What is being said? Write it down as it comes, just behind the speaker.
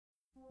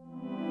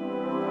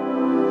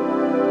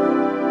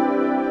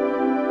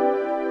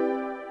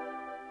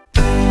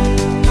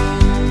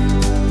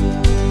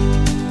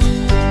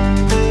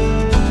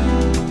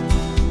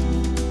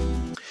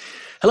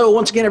Hello,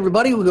 once again,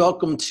 everybody.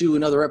 Welcome to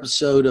another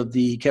episode of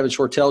the Kevin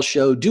Shortell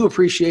Show. Do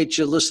appreciate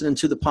you listening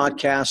to the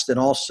podcast. And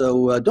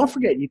also, don't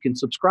forget, you can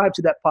subscribe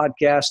to that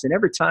podcast. And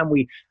every time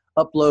we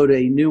upload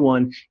a new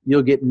one,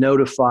 you'll get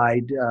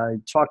notified.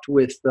 Talked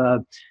with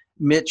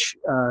Mitch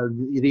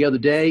the other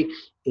day,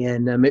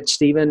 and Mitch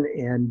Stephen,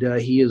 and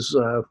he is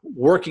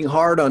working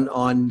hard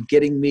on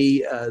getting me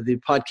the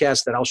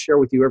podcast that I'll share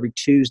with you every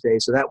Tuesday.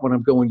 So that one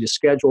I'm going to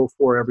schedule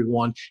for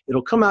everyone.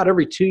 It'll come out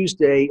every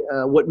Tuesday.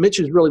 What Mitch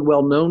is really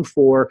well known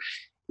for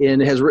and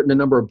has written a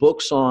number of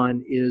books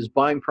on is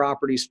buying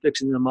properties,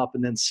 fixing them up,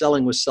 and then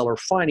selling with seller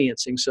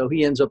financing. So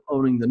he ends up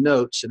owning the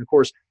notes. And of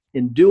course,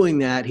 in doing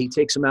that, he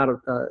takes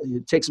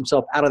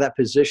himself out of that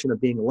position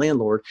of being a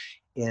landlord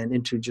and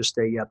into just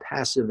a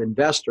passive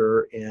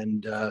investor.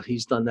 And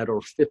he's done that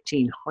over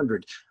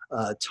 1,500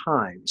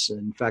 times.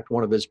 In fact,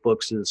 one of his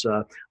books is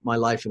My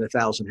Life in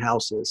 1,000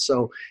 Houses.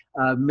 So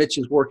Mitch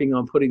is working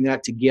on putting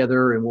that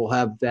together, and we'll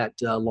have that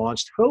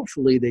launched.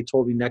 Hopefully, they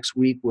told me next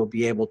week we'll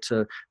be able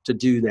to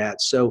do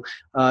that. So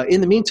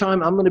in the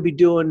meantime, I'm going to be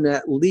doing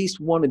at least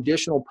one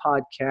additional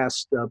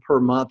podcast per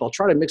month. I'll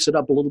try to mix it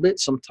up a little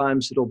bit.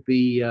 Sometimes it'll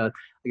be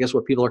I guess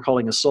what people are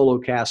calling a solo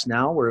cast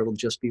now, where it'll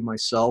just be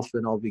myself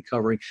and I'll be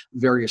covering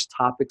various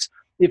topics.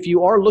 If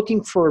you are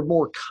looking for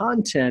more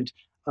content,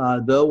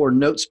 though, or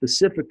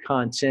note-specific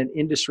content,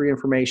 industry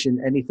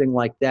information, anything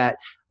like that,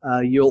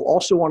 you'll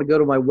also want to go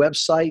to my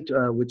website,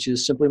 which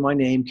is simply my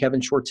name,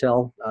 Kevin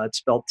Shortell. It's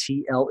spelled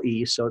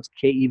T-L-E, so it's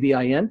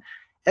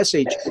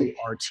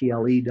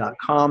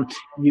KEVIN-SHORTLE.com.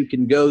 You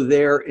can go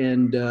there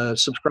and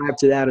subscribe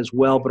to that as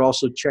well, but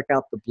also check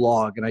out the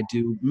blog. And I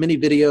do many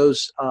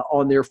videos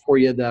on there for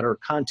you that are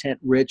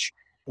content-rich,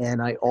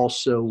 and I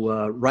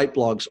also write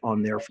blogs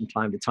on there from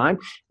time to time.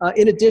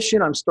 In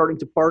addition, I'm starting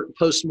to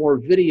post more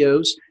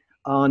videos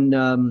on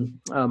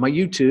my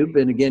YouTube.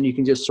 And again, you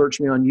can just search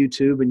me on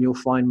YouTube and you'll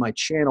find my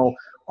channel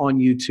on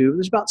YouTube.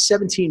 There's about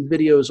 17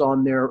 videos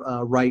on there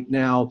right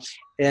now.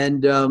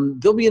 And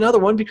there'll be another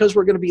one because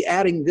we're going to be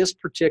adding this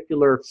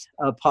particular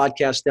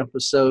podcast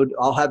episode.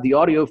 I'll have the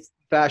audio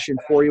fashion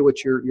for you,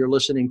 which you're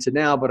listening to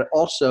now, but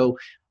also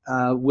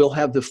we'll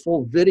have the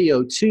full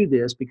video to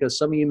this because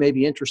some of you may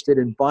be interested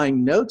in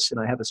buying notes,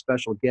 and I have a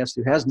special guest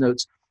who has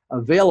notes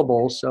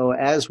available. So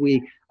as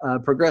we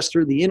progress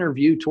through the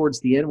interview towards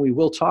the end, we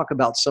will talk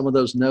about some of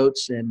those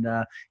notes, and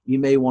you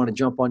may want to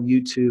jump on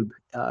YouTube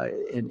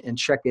and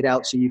check it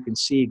out so you can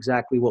see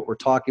exactly what we're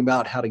talking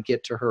about, how to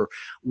get to her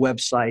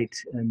website,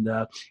 and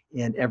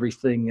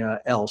everything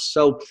else.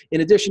 So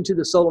in addition to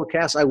the solo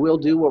cast, I will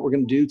do what we're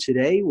going to do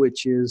today,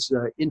 which is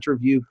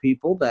interview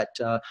people that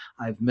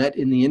I've met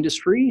in the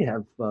industry,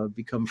 have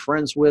become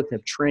friends with,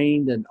 have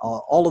trained, and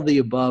all of the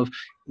above.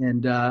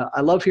 And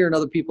I love hearing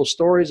other people's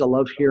stories. I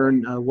love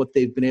hearing what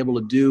they've been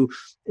able to do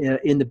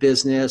in the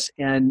business.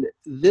 And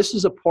this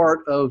is a part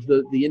of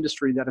the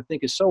industry that I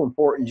think is so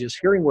important, just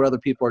hearing what other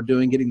people are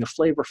doing, getting the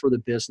flavor for the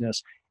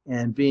business,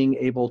 and being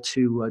able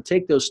to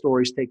take those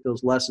stories, take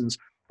those lessons,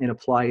 and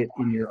apply it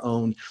in your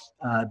own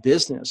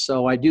business.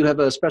 So I do have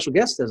a special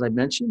guest, as I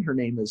mentioned. Her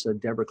name is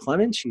Deborah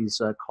Klemin. She's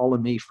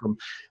calling me from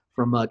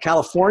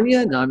California,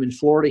 and I'm in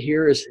Florida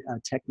here. Is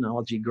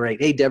technology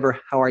great? Hey, Deborah,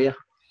 how are you?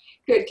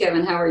 Good,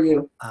 Kevin. How are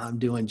you? I'm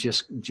doing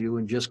just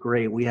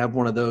great. We have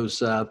one of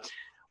those, what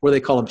do they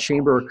call them,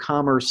 Chamber of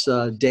Commerce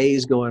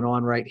days going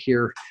on right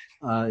here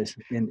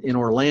in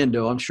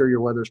Orlando. I'm sure your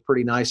weather's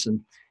pretty nice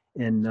in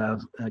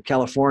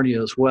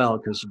California as well,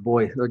 because,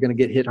 boy, they're going to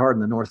get hit hard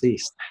in the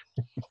Northeast.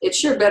 It's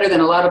sure better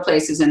than a lot of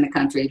places in the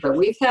country, but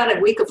we've had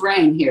a week of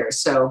rain here.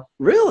 So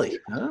Really?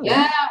 Oh,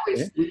 yeah,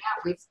 we've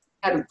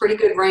had a pretty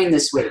good rain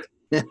this week.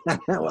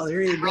 Well,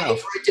 there you go. Ready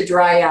for it to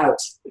dry out.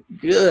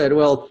 Good.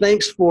 Well,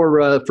 thanks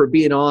for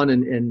being on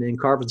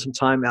and carving some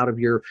time out of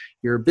your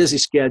busy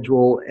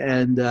schedule.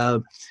 And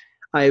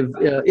I've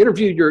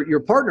interviewed your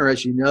partner,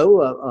 as you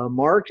know,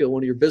 Mark,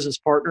 one of your business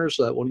partners,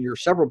 one of your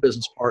several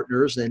business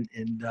partners, and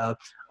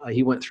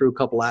he went through a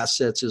couple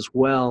assets as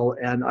well.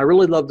 And I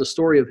really love the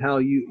story of how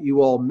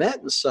you all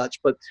met and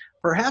such. But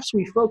perhaps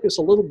we focus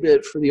a little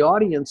bit for the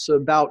audience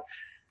about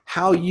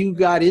how you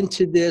got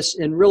into this,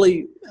 and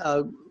really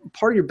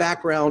part of your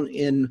background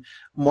in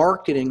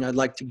marketing I'd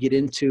like to get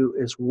into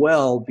as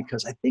well,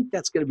 because I think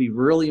that's going to be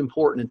really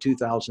important in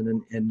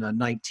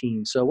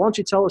 2019. So why don't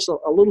you tell us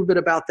a little bit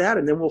about that,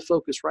 and then we'll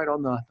focus right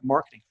on the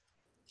marketing.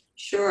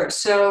 Sure.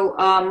 So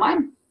my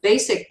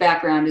basic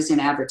background is in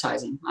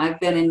advertising. I've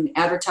been in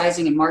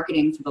advertising and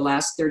marketing for the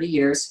last 30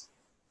 years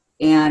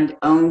and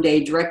owned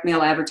a direct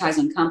mail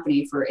advertising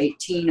company for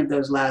 18 of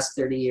those last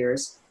 30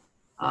 years.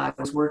 I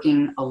was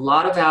working a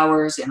lot of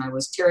hours, and I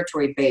was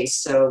territory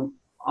based. So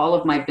all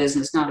of my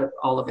business, not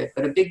all of it,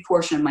 but a big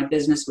portion of my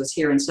business was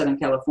here in Southern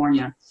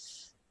California.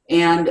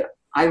 And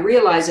I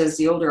realized as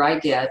the older I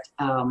get,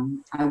 I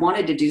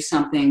wanted to do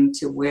something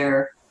to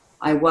where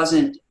I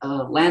wasn't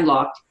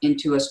landlocked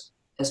into a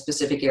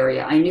specific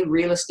area. I knew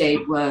real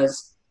estate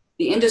was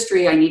the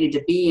industry I needed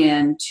to be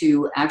in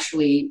to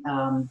actually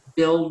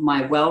build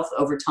my wealth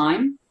over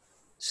time,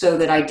 so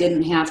that I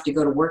didn't have to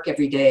go to work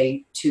every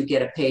day to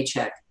get a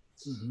paycheck.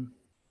 Mm-hmm.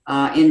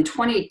 In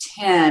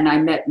 2010, I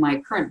met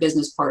my current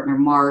business partner,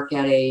 Mark,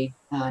 at a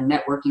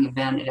networking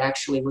event. It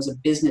actually was a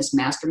business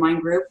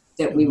mastermind group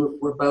that we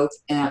were both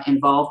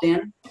involved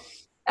in.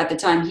 At the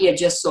time, he had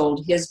just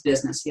sold his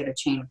business. He had a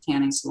chain of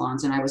tanning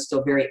salons, and I was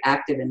still very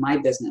active in my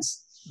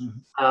business.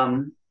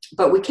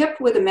 But we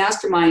kept with a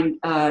mastermind,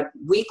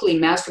 weekly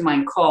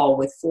mastermind call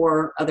with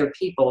 4 other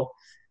people,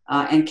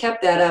 and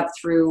kept that up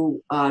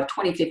through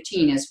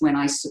 2015 is when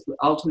I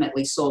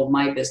ultimately sold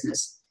my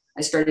business.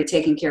 I started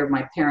taking care of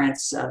my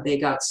parents. They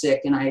got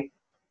sick, and I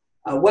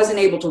wasn't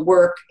able to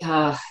work,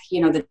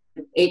 the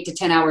 8 to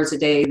 10 hours a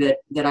day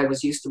that I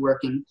was used to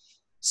working.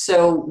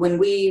 So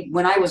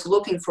when I was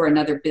looking for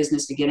another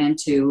business to get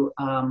into,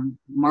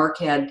 Mark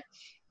had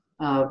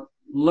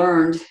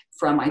learned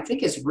from, I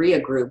think, his RIA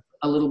group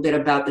a little bit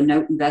about the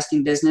note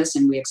investing business,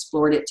 and we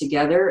explored it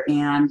together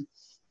and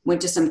went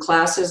to some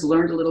classes,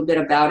 learned a little bit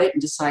about it,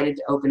 and decided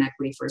to open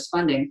Equity First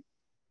Funding.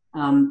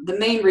 The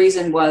main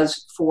reason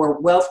was for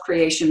wealth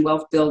creation,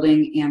 wealth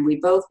building, and we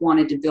both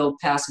wanted to build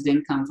passive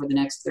income for the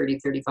next 30,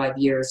 35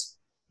 years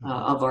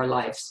of our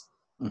lives.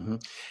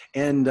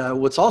 And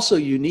what's also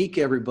unique,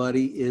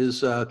 everybody,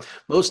 is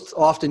most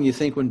often you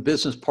think when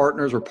business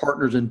partners or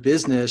partners in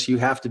business, you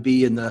have to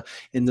be in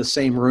the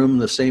same room,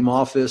 the same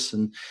office,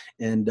 and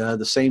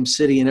the same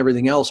city and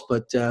everything else.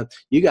 But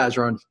you guys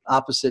are on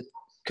opposite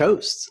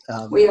coasts.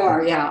 We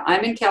are, yeah.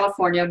 I'm in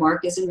California.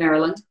 Mark is in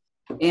Maryland.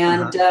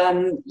 And,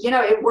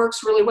 it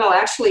works really well.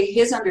 Actually,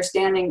 his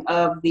understanding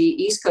of the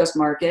East Coast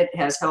market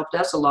has helped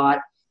us a lot.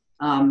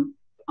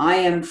 I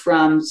am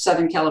from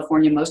Southern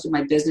California. Most of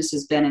my business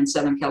has been in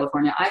Southern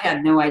California. I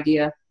had no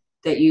idea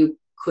that you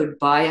could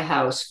buy a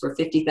house for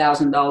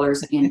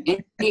 $50,000 in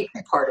any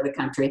part of the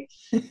country.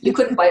 You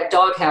couldn't buy a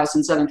dog house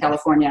in Southern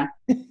California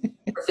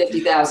for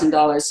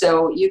 $50,000.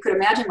 So you could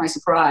imagine my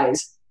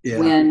surprise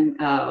when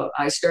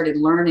I started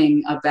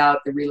learning about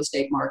the real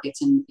estate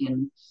markets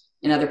in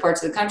other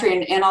parts of the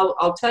country. And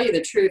I'll tell you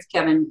the truth,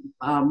 Kevin,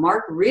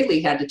 Mark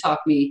really had to talk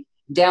me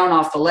down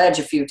off the ledge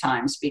a few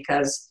times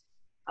because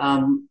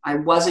I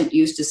wasn't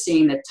used to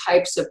seeing the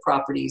types of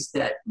properties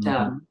that,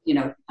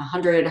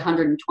 100,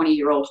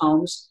 120-year-old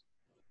homes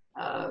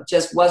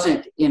just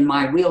wasn't in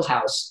my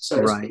wheelhouse,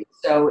 so to speak.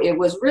 So it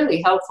was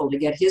really helpful to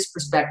get his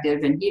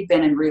perspective, and he'd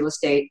been in real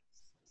estate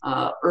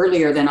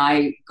earlier than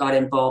I got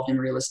involved in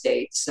real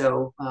estate.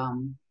 So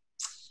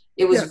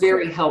it was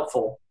very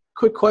helpful.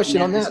 Quick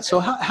question on that. So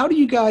how do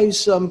you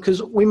guys,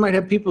 because we might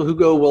have people who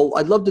go, well,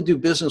 I'd love to do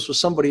business with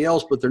somebody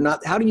else, but they're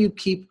not. How do you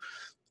keep,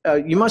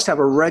 you must have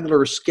a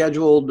regular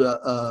scheduled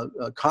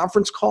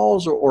conference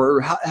calls,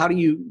 or how do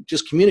you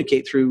just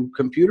communicate through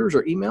computers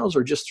or emails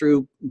or just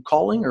through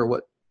calling or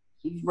what?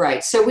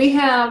 Right. So we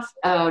have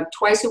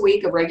twice a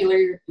week a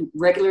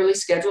regularly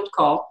scheduled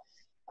call.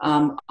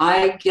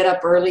 I get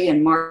up early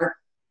and Mark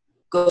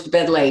goes to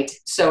bed late,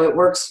 so it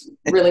works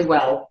really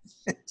well.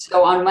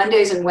 So on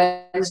Mondays and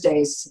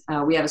Wednesdays,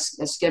 we have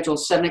a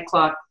scheduled 7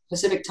 o'clock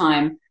Pacific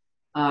time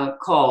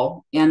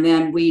call, and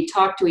then we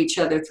talk to each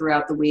other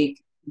throughout the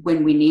week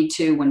when we need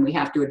to, when we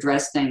have to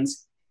address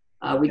things.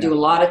 We do a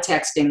lot of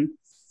texting,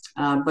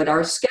 but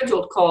our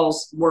scheduled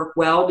calls work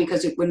well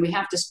because when we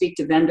have to speak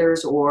to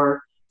vendors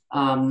or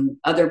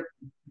other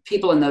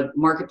people in the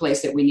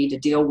marketplace that we need to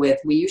deal with,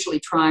 we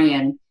usually try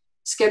and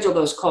schedule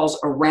those calls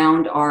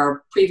around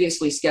our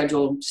previously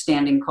scheduled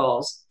standing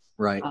calls.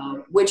 Right.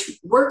 Which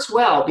works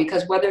well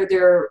because whether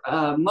they're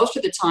most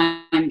of the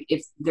time,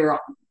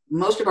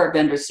 most of our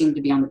vendors seem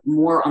to be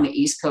more on the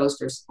East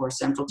Coast or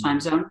Central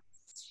Time Zone.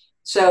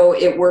 So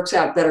it works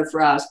out better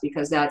for us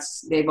because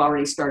they've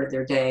already started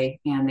their day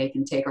and they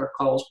can take our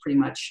calls pretty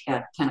much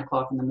at 10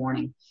 o'clock in the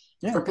morning.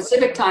 Yeah. For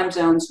Pacific time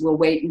zones, we'll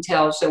wait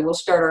so we'll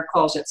start our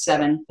calls at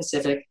 7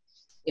 Pacific.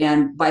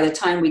 And by the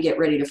time we get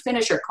ready to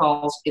finish our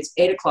calls, it's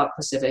 8 o'clock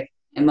Pacific,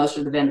 and most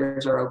of the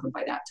vendors are open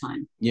by that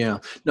time. Yeah.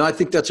 No, I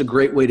think that's a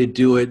great way to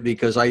do it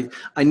because I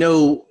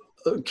know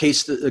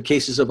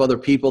cases of other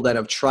people that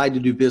have tried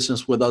to do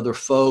business with other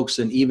folks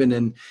and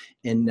even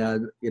in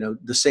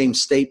the same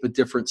state but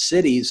different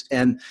cities.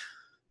 And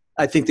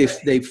I think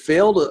they've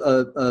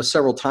failed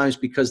several times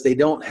because they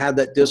don't have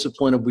that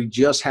discipline of we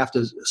just have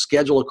to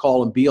schedule a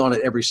call and be on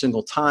it every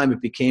single time.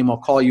 It became I'll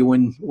call you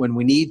when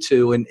we need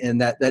to,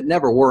 and that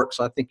never works.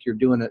 So I think you're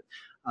doing it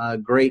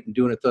great and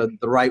doing it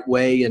the right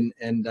way.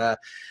 And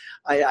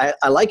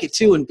I like it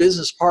too. And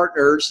business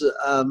partners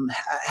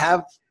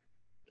have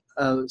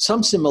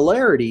some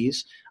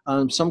similarities.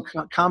 Some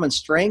common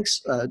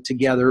strengths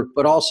together,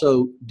 but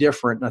also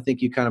different. And I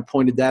think you kind of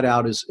pointed that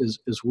out as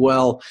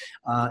well.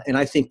 And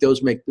I think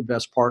those make the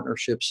best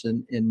partnerships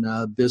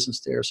in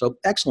business there. So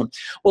excellent.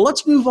 Well,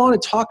 let's move on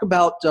and talk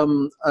about,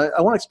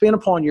 I want to expand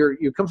upon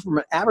you come from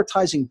an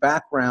advertising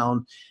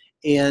background.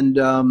 And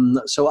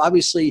so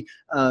obviously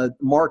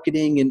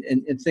marketing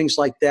and things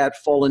like that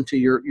fall into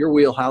your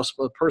wheelhouse,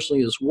 but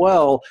personally as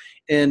well.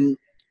 And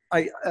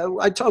I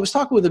was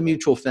talking with a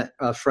mutual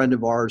friend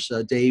of ours,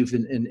 Dave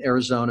in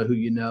Arizona, who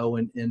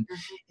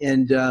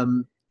and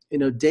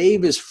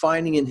Dave is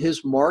finding in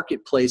his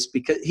marketplace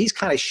because he's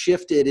kind of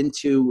shifted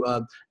into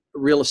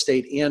real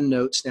estate and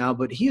notes now,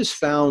 but he has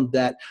found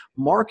that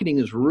marketing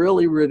is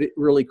really, really,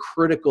 really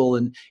critical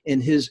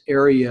in his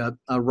area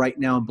right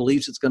now, and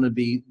believes it's going to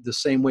be the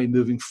same way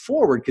moving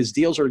forward because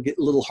deals are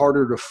getting a little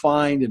harder to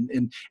find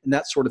and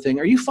that sort of thing.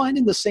 Are you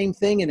finding the same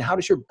thing, and how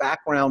does your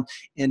background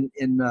in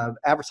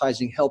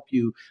advertising help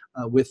you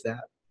with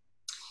that?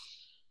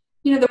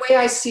 The way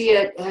I see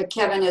it,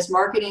 Kevin, is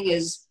marketing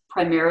is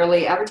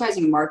primarily,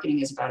 advertising and marketing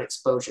is about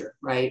exposure,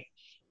 right?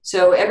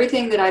 So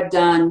everything that I've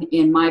done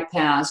in my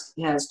past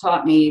has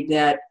taught me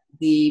that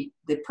the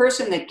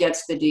person that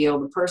gets the deal,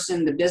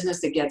 the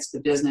business that gets the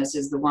business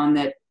is the one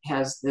that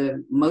has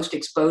the most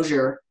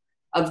exposure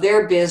of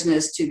their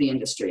business to the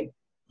industry.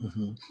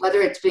 Mm-hmm.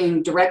 Whether it's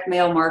being direct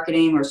mail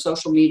marketing or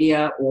social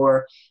media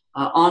or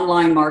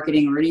online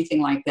marketing or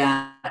anything like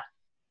that,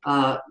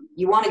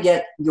 you want to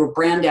get your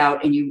brand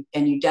out, and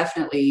you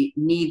definitely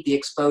need the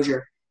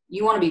exposure.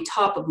 You want to be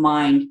top of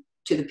mind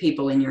to the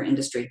people in your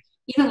industry,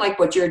 even like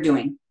what you're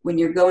doing. When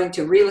you're going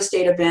to real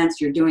estate events,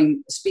 you're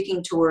doing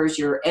speaking tours,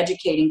 you're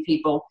educating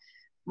people.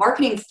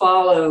 Marketing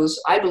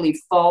I believe,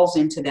 falls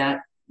into that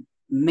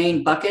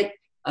main bucket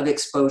of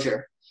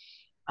exposure.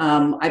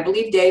 I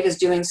believe Dave is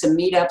doing some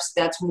meetups.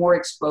 That's more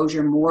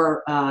exposure,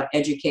 more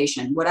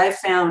education. What I've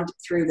found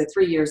through the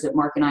 3 years that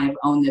Mark and I have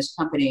owned this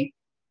company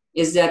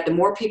is that the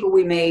more people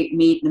we may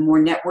meet, the more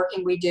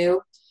networking we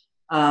do,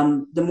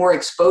 the more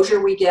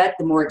exposure we get.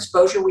 The more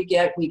exposure we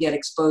get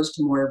exposed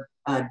to more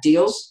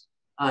deals,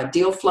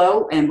 deal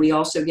flow, and we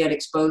also get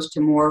exposed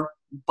to more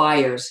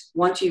buyers.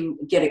 Once you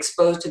get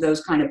exposed to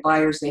those kind of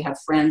buyers, they have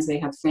friends, they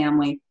have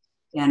family,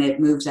 and it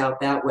moves out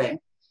that way.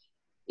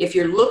 If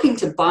you're looking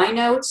to buy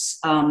notes,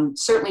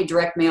 certainly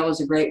direct mail is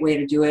a great way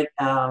to do it,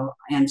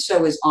 and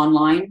so is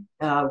online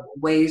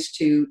ways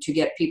to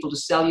get people to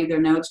sell you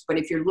their notes. But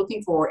if you're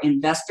looking for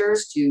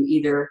investors to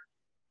either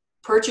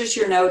purchase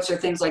your notes or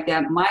things like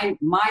that,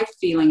 my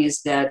feeling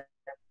is that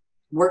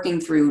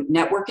working through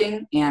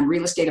networking and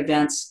real estate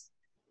events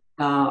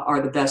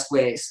are the best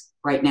ways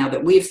right now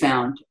that we've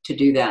found to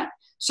do that.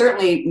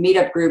 Certainly,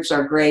 meetup groups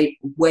are a great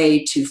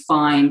way to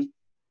find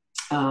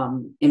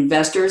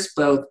investors,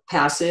 both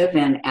passive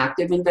and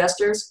active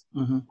investors.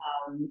 Mm-hmm.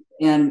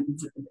 And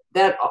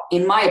that,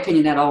 in my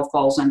opinion, that all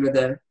falls under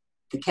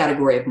the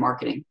category of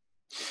marketing.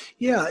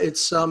 Yeah,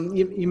 it's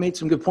you made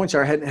some good points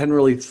there I hadn't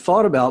really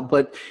thought about,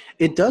 but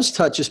it does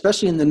touch,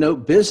 especially in the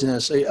note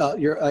business.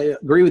 I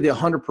agree with you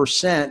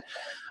 100%.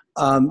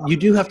 You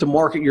do have to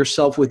market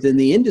yourself within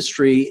the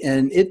industry,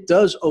 and it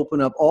does open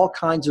up all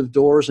kinds of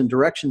doors and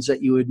directions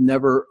that you would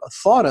never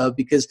thought of,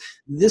 because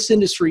this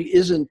industry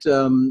isn't,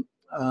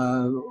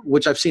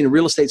 which I've seen in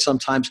real estate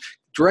sometimes,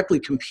 directly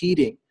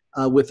competing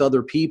with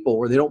other people,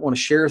 or they don't want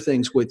to share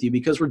things with you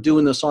because we're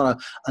doing this on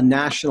a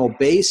national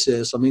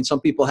basis. I mean,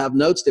 some people have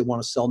notes, they want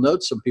to sell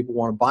notes. Some people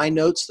want to buy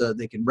notes.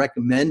 They can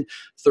recommend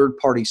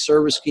third-party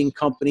servicing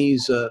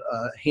companies,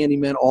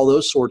 handyman, all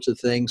those sorts of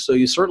things. So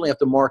you certainly have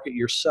to market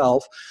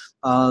yourself.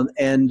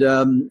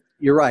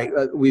 You're right.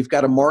 We've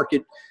got to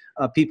market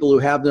people who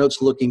have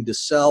notes looking to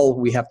sell.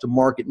 We have to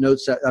market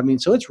notes.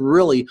 So it's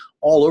really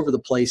all over the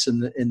place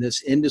in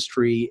this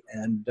industry.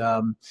 And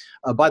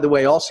by the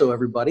way, also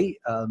everybody,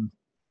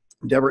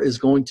 Deborah is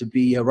going to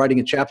be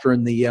writing a chapter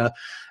in the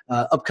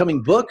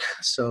upcoming book.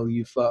 So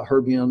you've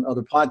heard me on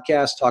other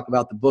podcasts talk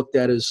about the book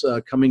that is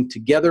coming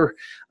together.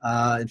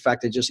 In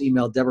fact, I just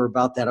emailed Deborah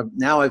about that.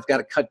 Now I've got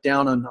to cut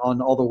down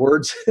on all the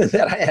words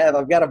that I have.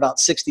 I've got about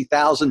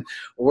 60,000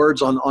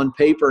 words on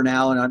paper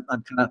now, and I'm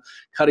kind of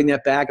cutting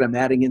that back, and I'm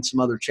adding in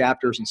some other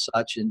chapters and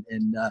such.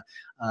 And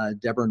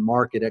Deborah and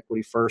Mark at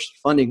Equity First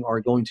Funding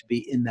are going to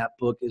be in that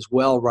book as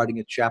well, writing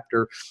a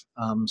chapter.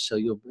 So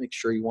you'll make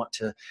sure you want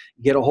to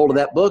get a hold of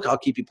that book. I'll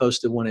keep you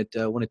posted when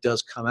it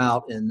does come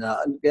out. And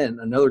again,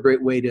 another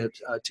great way to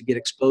get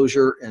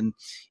exposure and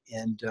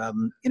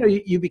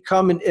you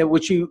become, and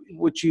what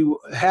you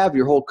have,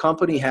 your whole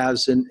company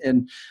has,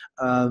 and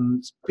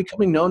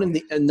becoming known in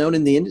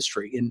the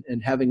industry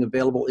and having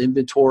available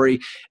inventory.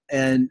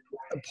 And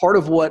part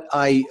of what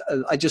I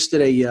just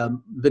did a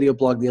video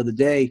blog the other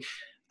day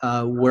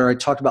where I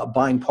talked about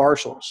buying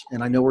partials,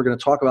 and I know we're going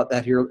to talk about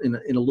that here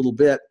in a little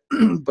bit,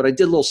 but I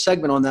did a little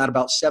segment on that,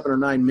 about 7 or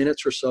 9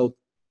 minutes or so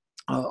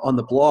on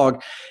the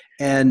blog,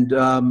 and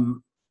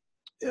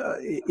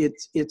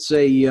it's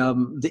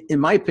in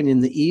my opinion,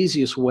 the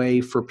easiest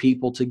way for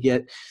people to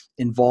get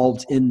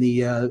involved in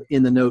the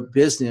note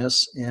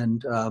business.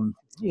 And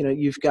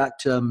you've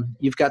got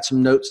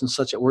some notes and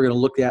such that we're going to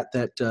look at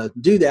that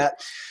do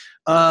that.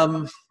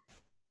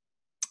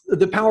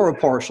 The power of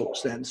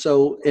partials then.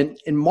 So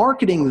in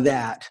marketing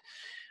that,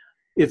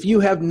 if you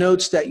have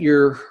notes that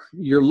you're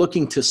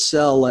looking to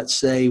sell, let's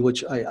say,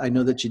 which I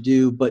know that you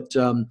do, but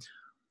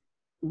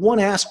one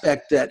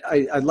aspect that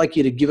I'd like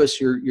you to give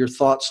us your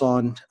thoughts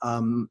on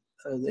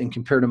and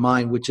compare to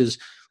mine, which is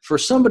for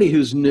somebody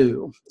who's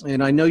new,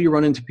 and I know you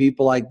run into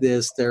people like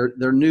this, they're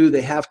new,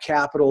 they have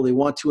capital, they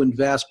want to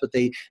invest, but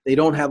they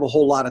don't have a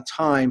whole lot of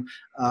time.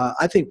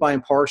 I think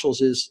buying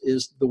partials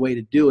is the way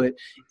to do it.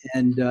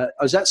 And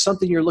is that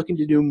something you're looking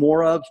to do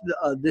more of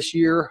this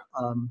year?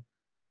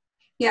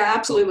 Yeah,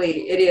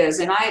 absolutely, it is,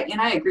 and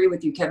I agree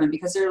with you, Kevin,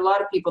 because there are a lot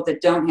of people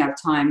that don't have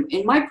time.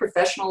 In my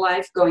professional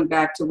life, going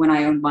back to when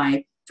I owned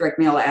my direct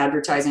mail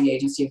advertising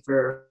agency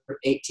for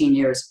 18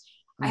 years,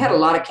 I had a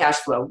lot of cash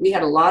flow. We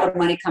had a lot of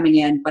money coming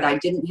in, but I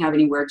didn't have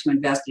anywhere to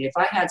invest it. If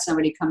I had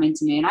somebody come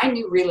into me, and I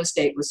knew real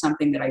estate was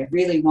something that I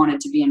really wanted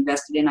to be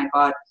invested in, I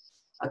bought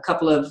a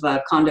couple of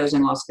condos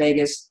in Las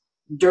Vegas.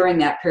 During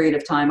that period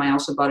of time, I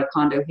also bought a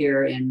condo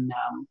here in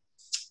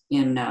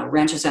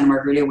Rancho Santa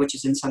Margarita, which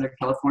is in Southern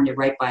California,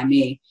 right by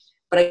me.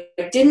 But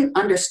I didn't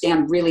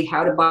understand really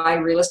how to buy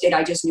real estate.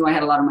 I just knew I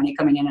had a lot of money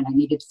coming in and I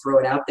needed to throw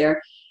it out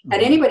there.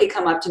 Had anybody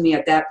come up to me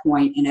at that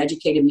point and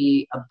educated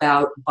me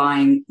about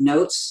buying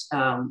notes,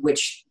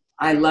 which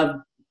I love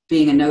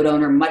being a note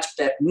owner much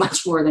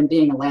more than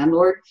being a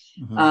landlord.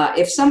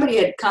 If somebody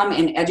had come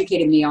and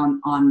educated me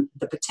on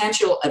the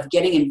potential of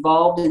getting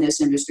involved in this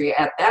industry,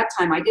 at that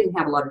time, I didn't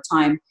have a lot of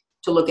time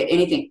to look at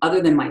anything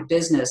other than my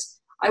business.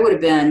 I would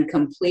have been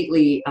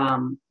completely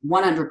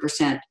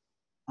 100%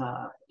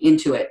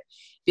 into it,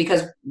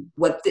 because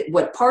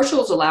what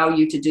partials allow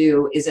you to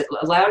do is it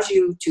allows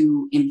you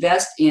to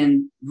invest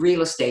in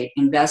real estate,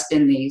 invest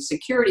in the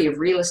security of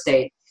real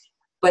estate,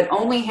 but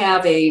only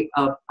have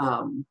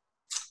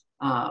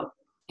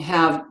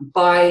have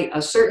by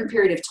a certain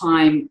period of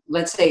time.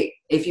 Let's say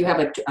if you have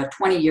a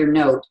 20-year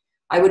note,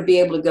 I would be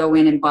able to go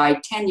in and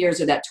buy 10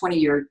 years of that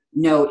 20-year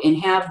note and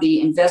have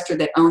the investor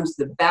that owns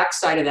the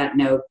backside of that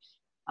note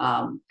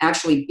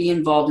actually be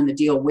involved in the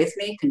deal with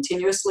me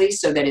continuously,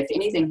 so that if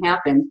anything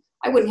happened,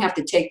 I wouldn't have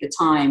to take the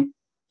time,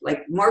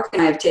 like Mark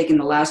and I have taken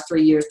the last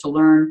 3 years to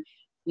learn,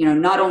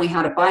 not only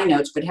how to buy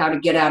notes, but how to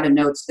get out of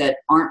notes that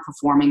aren't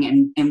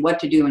performing and what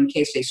to do in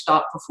case they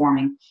stop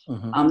performing.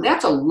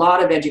 That's a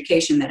lot of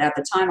education that at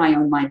the time I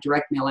owned my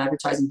direct mail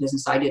advertising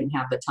business, I didn't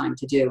have the time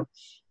to do.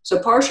 So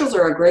partials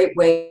are a great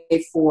way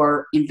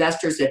for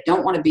investors that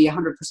don't want to be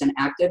 100%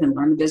 active and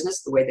learn the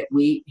business the way that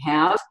we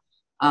have,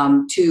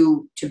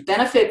 to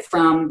benefit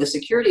from the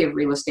security of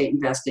real estate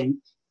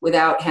investing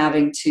without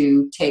having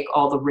to take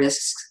all the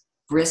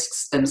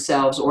risks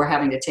themselves, or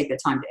having to take the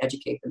time to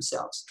educate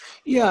themselves.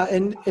 Yeah,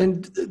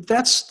 and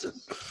that's,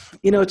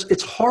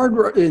 it's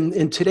hard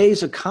in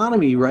today's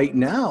economy right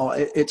now.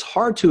 It's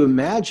hard to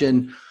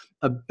imagine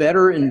a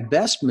better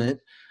investment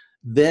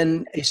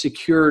than a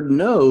secured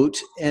note,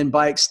 and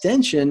by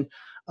extension,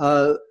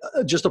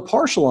 just a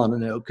partial on a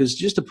note. Because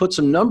just to put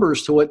some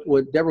numbers to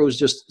what Deborah was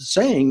just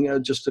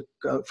saying, just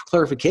for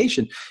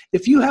clarification,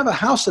 if you have a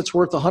house that's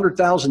worth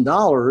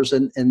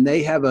 $100,000 and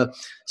they have a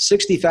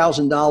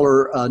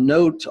 $60,000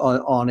 note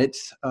on it,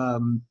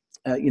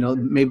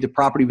 maybe the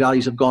property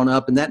values have gone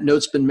up, and that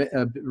note's been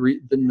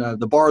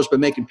the borrower's been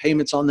making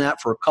payments on that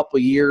for a couple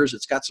of years.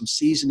 It's got some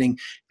seasoning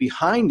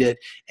behind it,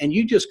 and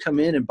you just come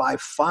in and buy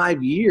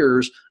 5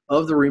 years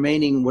of the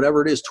remaining,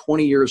 whatever it is,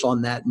 20 years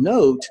on that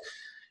note.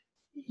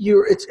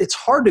 It's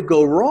hard to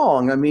go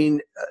wrong. I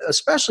mean,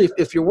 especially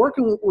if you're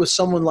working with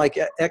someone like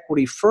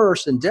Equity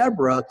First and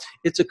Deborah,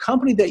 it's a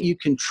company that you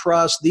can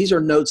trust. These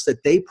are notes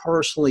that they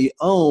personally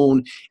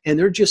own, and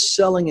they're just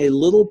selling a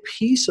little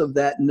piece of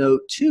that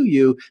note to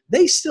you.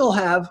 They still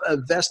have a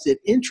vested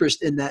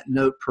interest in that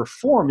note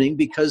performing,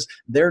 because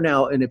they're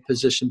now in a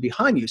position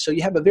behind you. So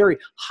you have a very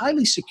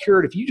highly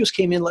secured, if you just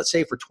came in, let's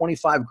say for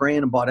 25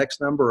 grand and bought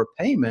X number of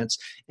payments,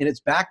 and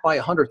it's backed by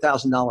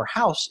 $100,000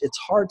 house, it's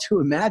hard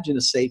to imagine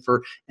a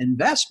safer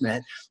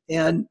investment.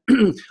 And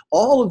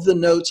all of the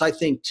notes, I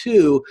think,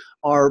 too,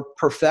 are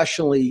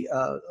professionally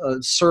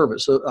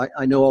serviced. So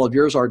I know all of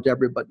yours are,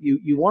 Deborah, but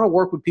you want to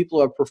work with people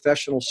who have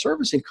professional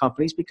servicing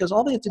companies, because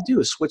all they have to do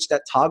is switch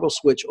that toggle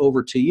switch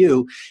over to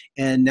you,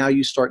 and now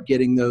you start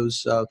getting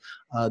those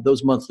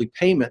monthly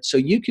payments. So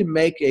you can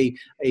make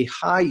a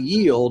high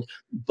yield,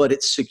 but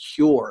it's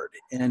secured.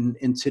 And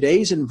in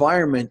today's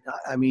environment,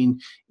 I mean,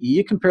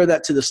 you compare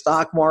that to the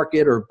stock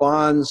market or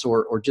bonds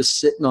or just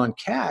sitting on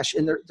cash,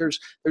 and there's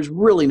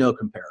really no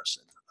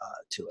comparison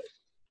to it.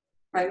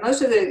 Right.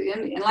 Most of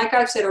and like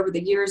I've said, over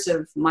the years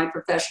of my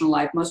professional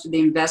life, most of the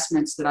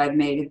investments that I've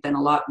made have been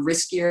a lot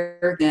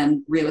riskier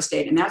than real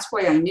estate. And that's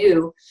why I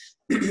knew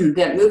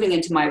that moving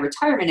into my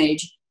retirement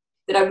age,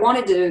 that I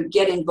wanted to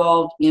get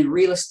involved in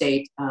real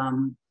estate.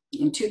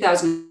 In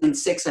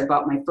 2006, I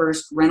bought my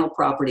first rental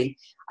property.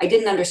 I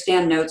didn't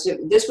understand notes.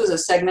 This was a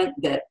segment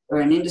or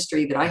an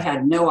industry that I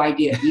had no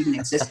idea even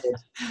existed.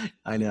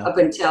 I know. Up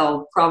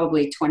until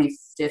probably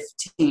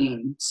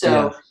 2015. So.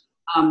 Yeah.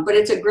 But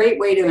it's a great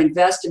way to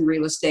invest in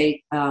real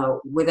estate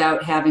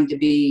without having to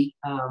be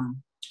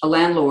a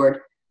landlord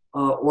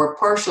or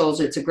partials.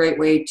 It's a great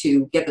way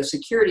to get the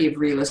security of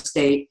real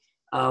estate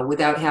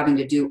without having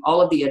to do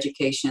all of the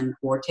education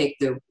or take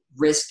the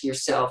risk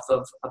yourself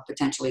of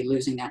potentially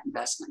losing that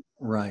investment.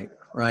 Right,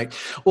 right.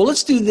 Well,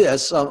 let's do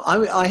this.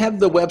 I have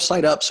the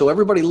website up, so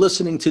everybody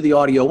listening to the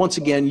audio, once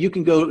again, you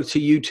can go to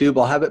YouTube.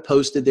 I'll have it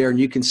posted there, and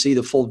you can see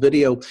the full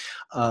video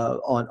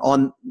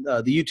on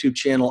the YouTube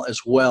channel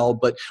as well.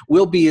 But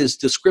we'll be as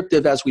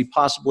descriptive as we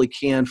possibly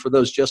can for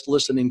those just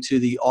listening to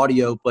the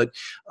audio. But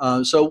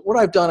so what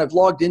I've done, I've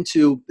logged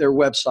into their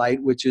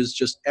website, which is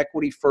just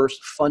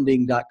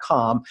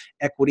equityfirstfunding.com,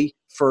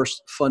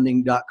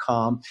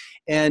 equityfirstfunding.com.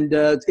 And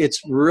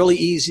it's really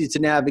easy to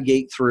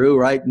navigate through,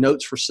 right?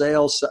 Notes for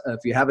sales, if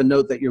you have a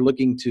note that you're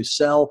looking to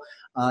sell,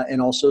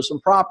 and also some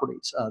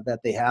properties that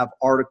they have,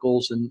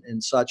 articles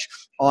and such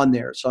on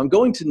there. So I'm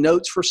going to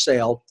notes for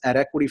sale at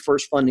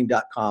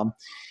equityfirstfunding.com.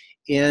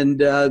 And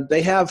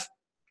they have,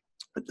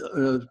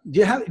 do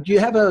you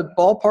have a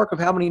ballpark of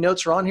how many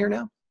notes are on here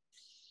now?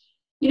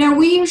 You know,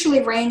 we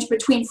usually range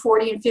between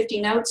 40 and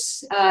 50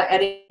 notes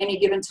at any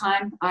given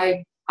time.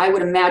 I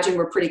would imagine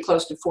we're pretty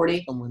close to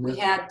 40. We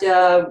had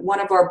one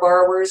of our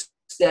borrowers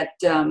that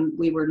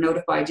we were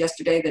notified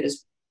yesterday that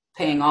is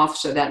paying off,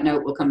 so that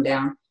note will come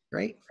down.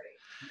 Great.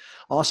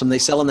 Awesome. They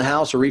selling the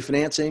house or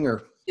refinancing,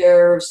 or?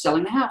 They're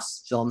selling the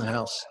house. Selling the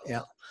house,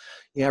 yeah.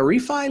 Yeah,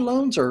 refi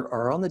loans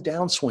are on the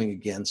downswing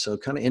again, so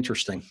kind of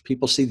interesting.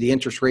 People see the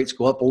interest rates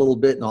go up a little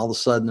bit, and all of a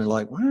sudden they're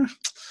like, well,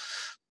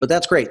 but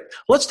that's great.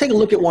 Let's take a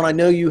look at one. I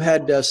know you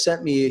had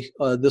sent me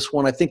this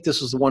one. I think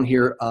this is the one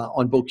here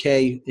on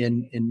Bouquet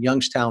in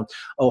Youngstown,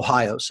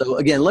 Ohio. So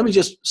again, let me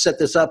just set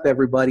this up,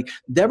 everybody.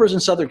 Deborah's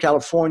in Southern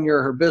California.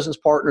 Her business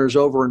partner is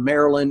over in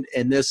Maryland,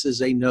 and this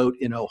is a note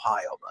in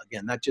Ohio.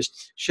 Again, that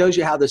just shows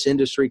you how this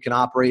industry can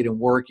operate and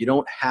work. You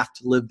don't have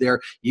to live there.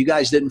 You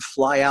guys didn't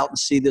fly out and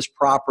see this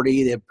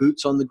property. They have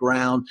boots on the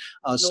ground.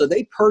 So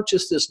they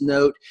purchased this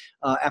note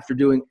after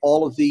doing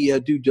all of the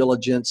due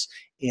diligence.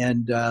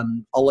 And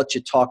I'll let you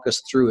talk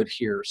us through it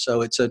here.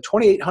 So it's a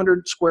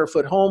 2,800 square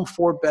foot home,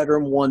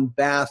 4-bedroom, 1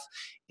 bath.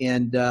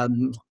 And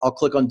I'll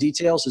click on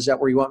details. Is that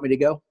where you want me to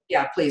go?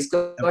 Yeah, please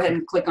go ahead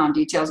and click on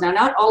details. Now,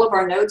 not all of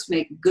our notes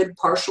make good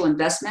partial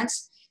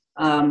investments.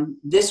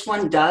 This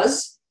one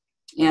does.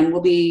 And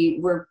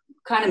we're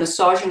kind of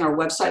massaging our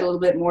website a little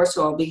bit more.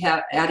 So I'll be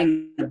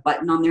adding a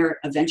button on there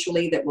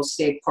eventually that will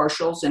say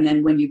partials. And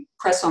then when you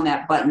press on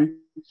that button,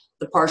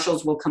 the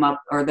partials will come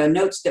up, or the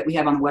notes that we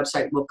have on the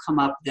website will come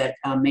up that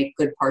make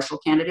good partial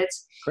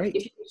candidates. Great.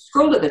 If you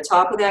scroll to the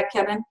top of that,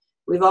 Kevin,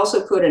 we've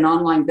also put an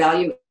online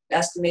value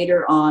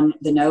estimator on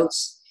the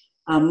notes.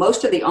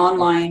 Most of the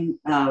online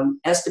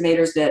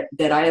estimators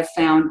that I have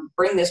found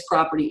bring this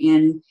property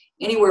in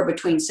anywhere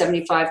between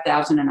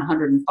 $75,000 and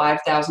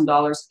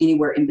 $105,000,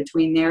 anywhere in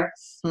between there.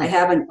 I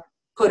haven't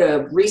put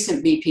a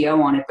recent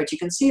BPO on it, but you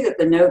can see that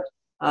the note,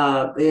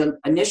 the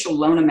initial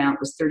loan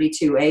amount was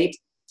 $32,800.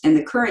 And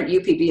the current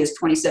UPB is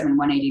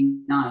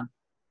 $27,189.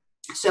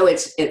 So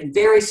it's a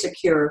very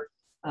secure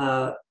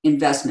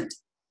investment.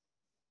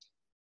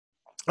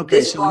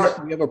 Okay, so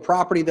we have a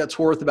property that's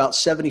worth about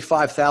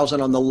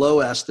 $75,000 on the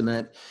low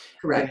estimate.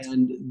 Correct.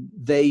 And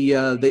they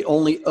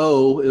only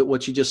owe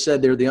what you just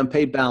said there, the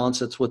unpaid balance.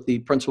 That's what the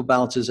principal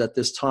balance is at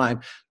this time,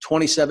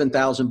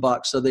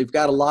 $27,000. So they've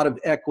got a lot of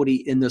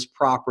equity in this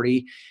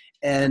property.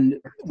 And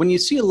when you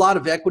see a lot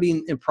of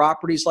equity in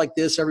properties like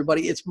this,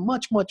 everybody, it's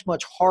much, much,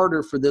 much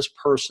harder for this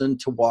person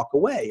to walk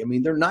away. I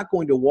mean, they're not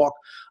going to walk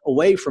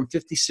away from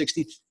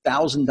 $50,000,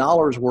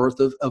 $60,000 worth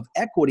of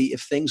equity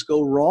if things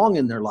go wrong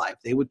in their life.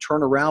 They would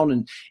turn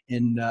around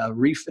and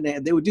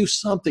refinance. They would do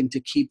something to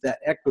keep that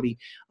equity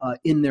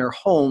in their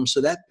home.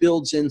 So that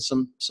builds in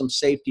some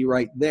safety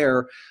right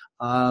there.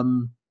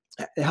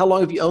 How long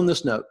have you owned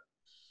this note?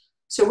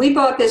 So we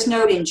bought this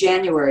note in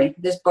January.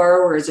 This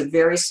borrower is a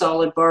very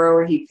solid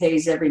borrower. He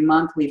pays every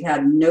month. We've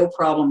had no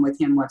problem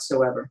with him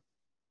whatsoever.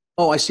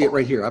 Oh, I see it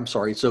right here. I'm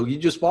sorry. So you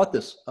just bought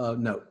this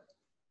note?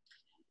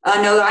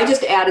 No, I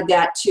just added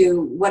that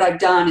to what I've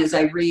done is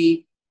I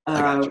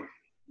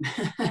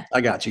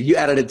got you. You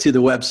added it to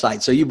the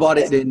website. So you bought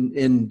it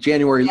in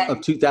January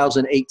of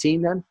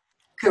 2018 then?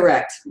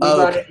 Correct. We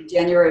bought it in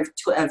January of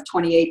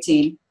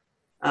 2018.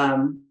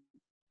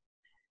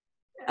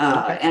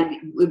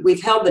 And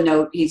we've held the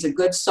note. He's a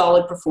good,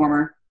 solid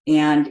performer,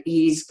 and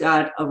he's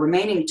got a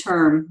remaining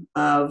term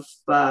of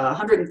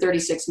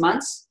 136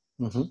 months.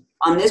 Mm-hmm.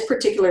 On this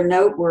particular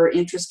note, we're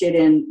interested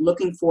in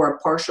looking for a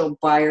partial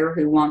buyer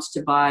who wants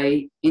to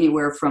buy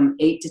anywhere from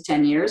 8 to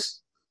 10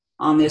 years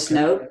on this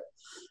note.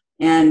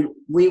 And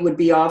we would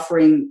be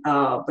offering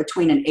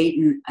between an 8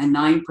 and a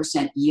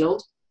 9%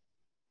 yield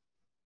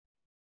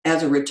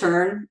as a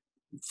return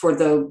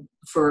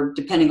for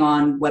depending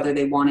on whether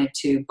they wanted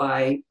to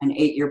buy an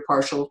 8-year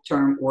partial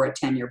term or a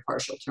 10-year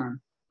partial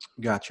term.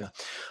 Gotcha.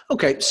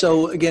 Okay.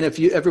 So again, if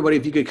you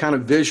could kind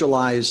of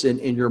visualize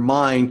in your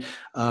mind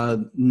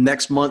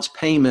next month's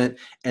payment,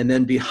 and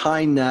then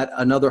behind that,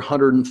 another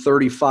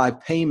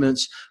 135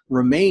 payments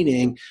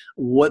remaining,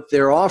 what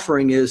they're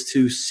offering is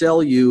to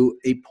sell you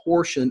a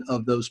portion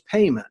of those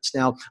payments.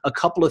 Now, a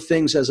couple of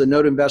things as a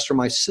note investor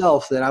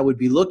myself that I would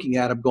be looking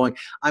at,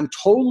 I'm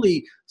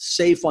totally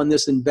safe on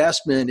this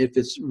investment if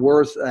it's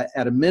worth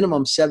at a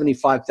minimum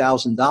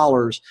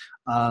 $75,000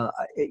 I'm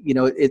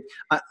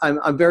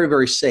very,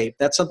 very safe.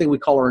 That's something we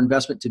call our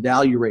investment to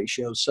value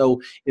ratio. So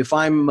if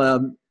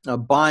I'm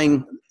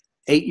buying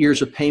 8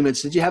 years of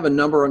payments, did you have a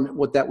number on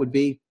what that would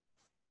be?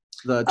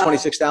 The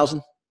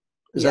 26,000?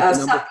 Is that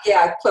the number?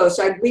 Yeah, close.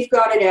 We've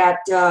got it at,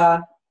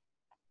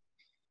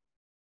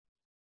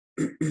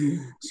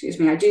 excuse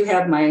me, I do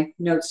have my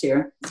notes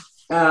here.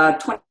 About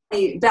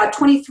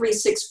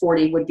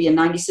 23,640 would be a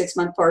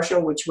 96-month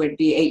partial, which would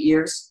be 8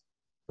 years.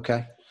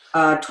 Okay.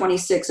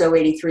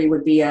 26,083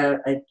 would be a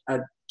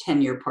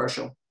 10-year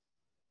partial.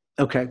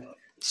 Okay.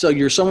 So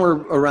you're somewhere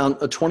around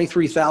a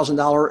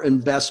 $23,000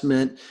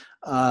 investment,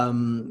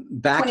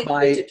 backed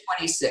by to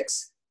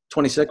 26.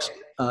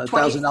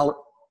 $26,000.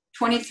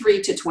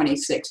 23 to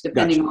 26,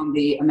 depending Gotcha. on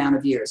the amount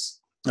of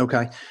years.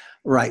 Okay.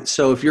 Right.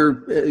 So if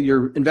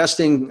you're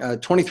investing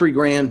 23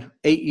 grand,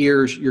 8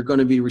 years, you're going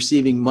to be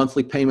receiving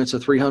monthly payments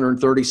of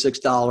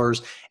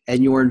 $336,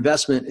 and your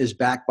investment is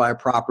backed by a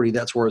property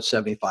that's worth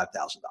 $75,000.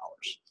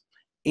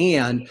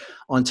 And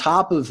on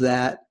top of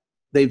that,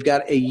 they've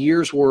got a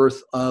year's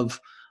worth of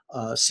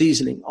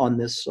seasoning on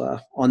this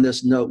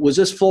note. Was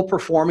this full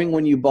performing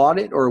when you bought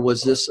it, or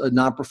was this a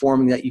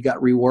non-performing that you got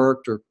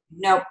reworked? Or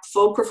no,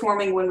 full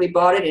performing when we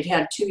bought it. It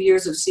had 2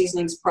 years of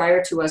seasonings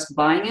prior to us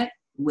buying it,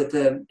 with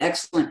an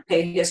excellent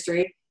pay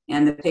history,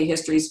 and the pay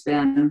history's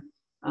been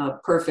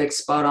perfect,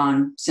 spot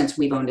on since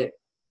we've owned it.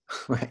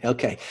 Right.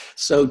 Okay.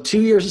 So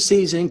 2 years of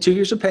seasoning, 2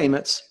 years of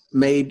payments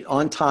made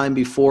on time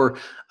before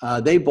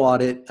they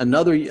bought it,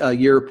 another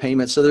year of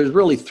payment. So there's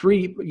really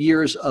 3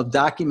 years of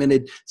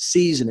documented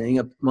seasoning,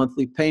 a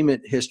monthly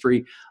payment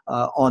history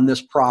on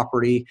this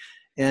property.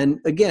 And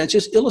again, it's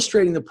just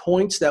illustrating the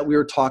points that we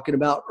were talking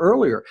about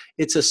earlier.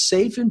 It's a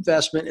safe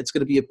investment. It's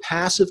going to be a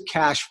passive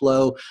cash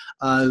flow.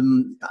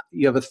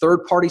 You have a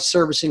third-party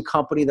servicing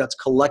company that's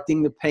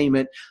collecting the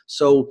payment.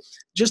 So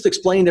just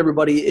explain to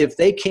everybody, if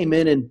they came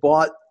in and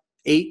bought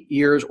 8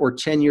 years or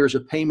 10 years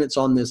of payments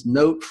on this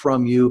note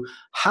from you,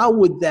 how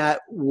would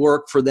that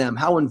work for them?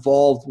 How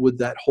involved would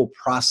that whole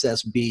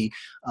process be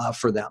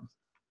for them?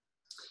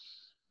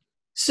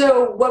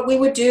 So what we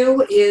would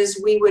do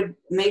is we would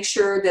make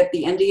sure that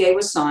the NDA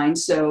was signed.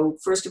 So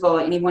first of all,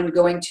 anyone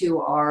going to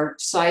our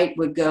site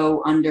would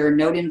go under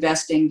Note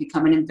Investing,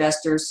 become an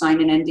investor,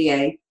 sign an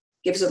NDA,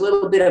 gives a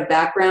little bit of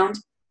background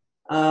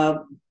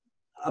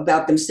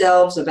about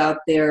themselves, about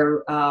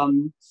their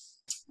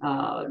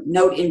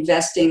note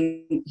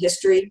investing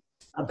history,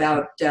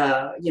 about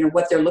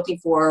what they're looking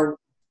for,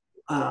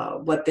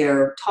 what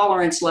their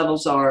tolerance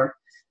levels are.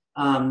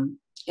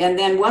 And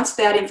then once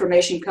that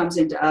information comes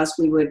into us,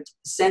 we would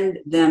send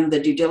them the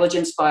due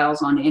diligence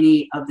files on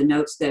any of the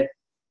notes that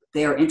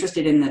they are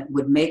interested in that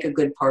would make a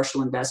good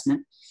partial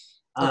investment.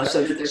 Okay.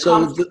 So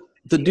that they're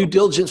the due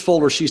diligence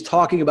folder she's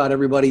talking about,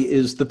 everybody,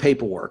 is the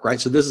paperwork,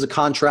 right? So this is a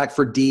contract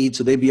for deed.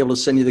 So they'd be able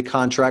to send you the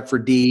contract for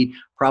deed,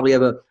 probably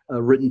have a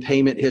written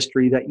payment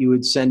history that you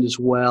would send as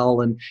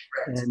well, and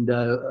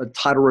a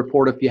title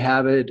report if you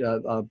have it,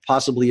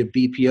 possibly a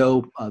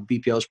BPO.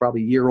 BPO is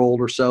probably a year old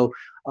or so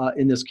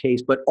in this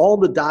case. But all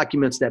the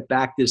documents that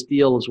back this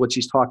deal is what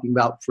she's talking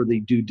about for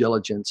the due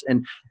diligence.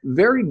 And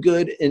very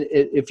good. And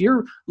if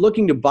you're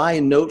looking to buy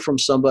a note from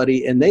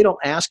somebody and they don't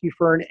ask you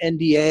for an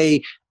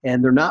NDA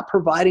and they're not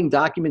providing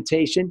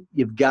documentation,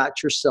 you've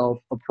got yourself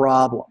a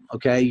problem.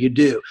 Okay, you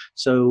do.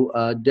 So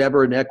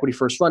Deborah and Equity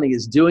First Funding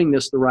is doing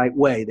this the right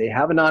way. They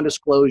have a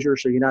non-disclosure,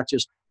 so you're not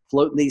just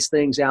floating these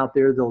things out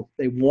there.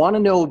 They want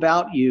to know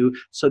about you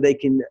so they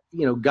can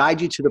guide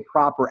you to the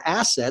proper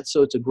assets.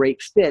 So it's a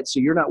great fit. So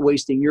you're not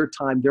wasting your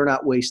time. They're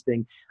not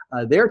wasting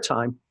their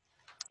time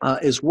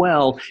as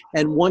well.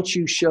 And once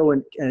you show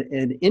an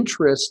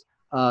interest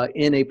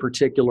in a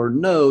particular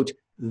note,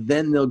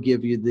 then they'll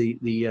give you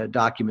the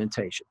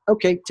documentation.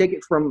 Okay, take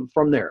it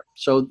from there.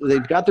 So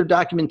they've got their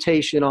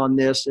documentation on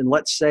this, and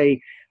let's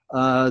say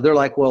they're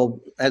like,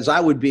 well, as I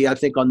would be, I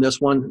think on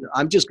this one,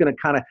 I'm just going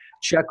to kind of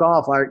check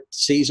off our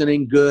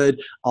seasoning good.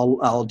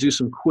 I'll do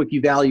some quick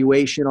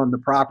evaluation on the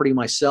property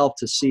myself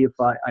to see if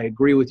I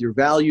agree with your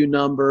value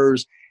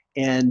numbers.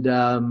 And,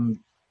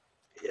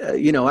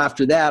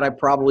 after that, I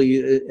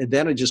probably,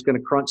 then I'm just going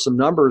to crunch some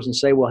numbers and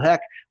say, well,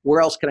 heck,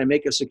 where else can I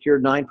make a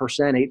secured 9%,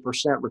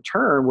 8%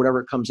 return, whatever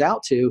it comes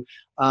out to?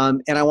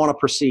 And I want to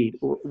proceed.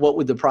 What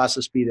would the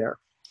process be there?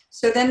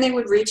 So then they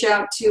would reach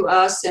out to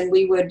us, and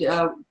we would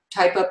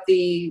type up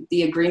the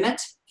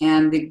agreement,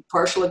 and the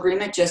partial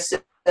agreement just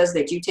says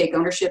that you take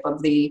ownership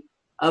of the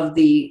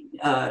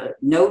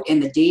note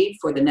and the deed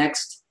for the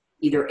next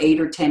either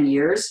 8 or 10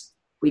 years.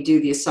 We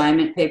do the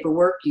assignment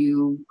paperwork.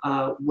 You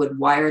would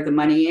wire the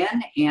money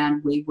in,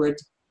 and we would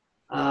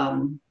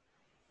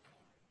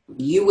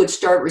you would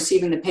start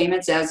receiving the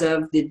payments as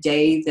of the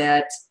day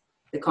that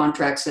the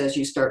contract says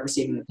you start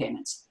receiving the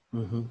payments.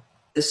 Mm-hmm.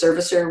 The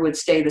servicer would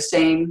stay the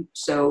same.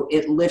 So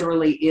it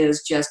literally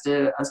is just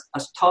a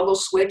toggle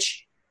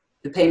switch.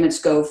 The payments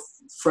go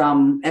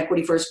from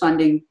Equity First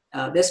Funding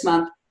this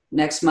month.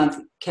 Next month,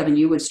 Kevin,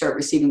 you would start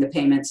receiving the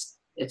payments.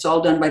 It's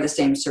all done by the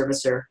same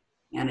servicer,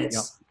 and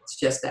it's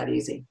just that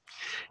easy.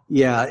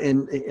 Yeah,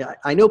 and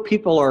I know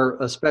people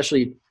are,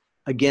 especially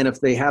again, if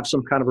they have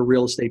some kind of a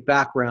real estate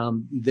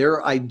background,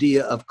 their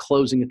idea of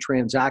closing a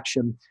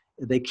transaction,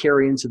 they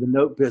carry into the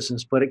note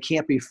business, but it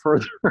can't be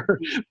further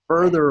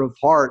further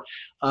apart.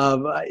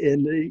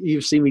 And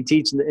you've seen me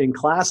teach in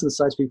class and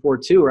such before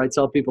too, where I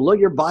tell people, look,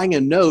 you're buying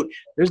a note.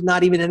 There's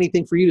not even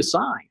anything for you to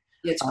sign.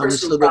 It's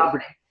personal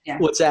property. Yeah.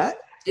 What's that?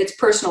 It's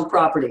personal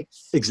property.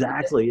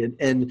 Exactly.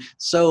 And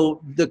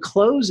so the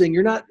closing,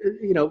 you're not,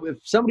 if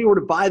somebody were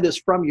to buy this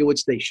from you,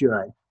 which they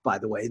should, by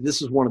the way,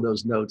 this is one of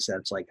those notes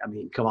that's like, I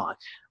mean, come on.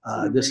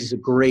 This is a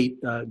great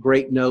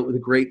note with a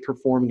great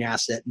performing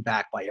asset and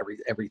backed by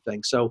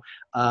everything. So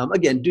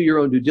again, do your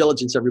own due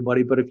diligence,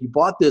 everybody. But if you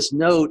bought this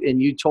note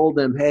and you told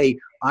them, hey,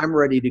 I'm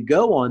ready to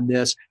go on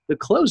this, the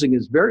closing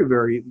is very,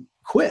 very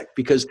quick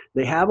because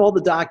they have all the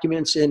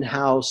documents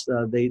in-house.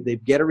 They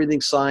get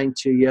everything signed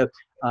to you.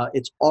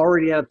 It's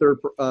already at a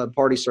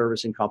third-party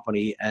servicing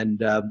company.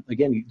 And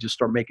again, you just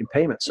start making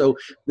payments. So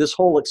this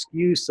whole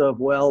excuse of,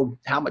 well,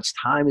 how much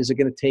time is it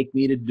going to take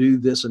me to do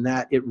this and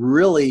that? It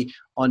really,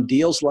 on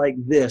deals like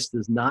this,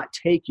 does not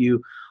take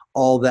you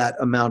all that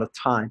amount of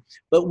time.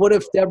 But what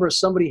if, Deborah,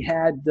 somebody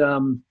had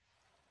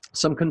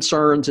some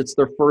concerns, it's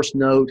their first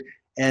note,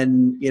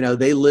 and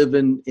they live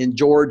in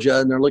Georgia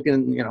and they're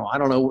looking, I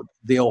don't know,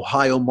 the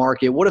Ohio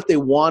market. What if they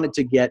wanted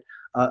to get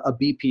a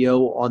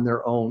BPO on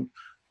their own?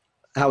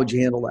 How would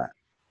you handle that?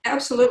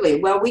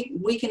 Absolutely. Well,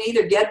 we can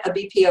either get a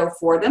BPO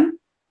for them,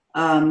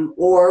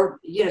 or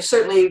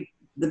certainly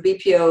the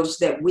BPOs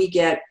that we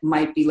get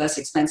might be less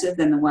expensive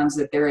than the ones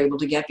that they're able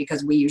to get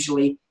because we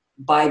usually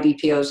buy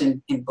BPOs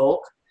in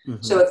bulk.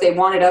 Mm-hmm. So if they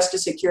wanted us to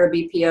secure a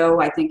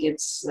BPO, I think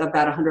it's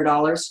about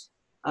 $100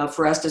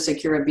 for us to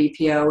secure a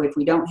BPO. If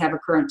we don't have a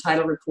current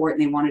title report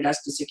and they wanted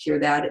us to secure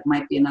that, it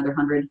might be another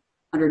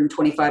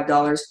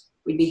 $125.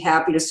 We'd be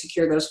happy to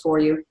secure those for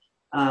you.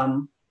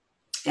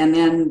 And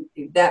then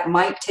that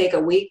might take a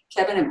week,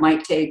 Kevin. It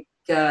might take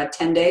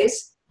 10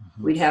 days.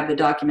 Mm-hmm. We'd have the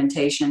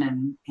documentation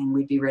and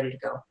we'd be ready to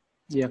go.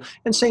 Yeah.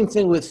 And same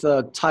thing with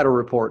title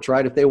reports,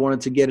 right? If they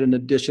wanted to get an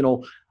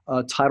additional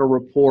title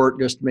report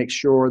just to make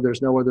sure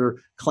there's no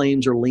other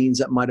claims or liens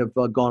that might have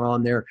gone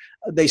on there,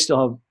 they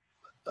still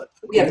have.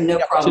 We have no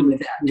problem with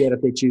that. Yeah,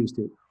 if they choose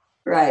to.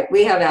 Right.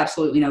 We have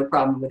absolutely no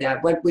problem with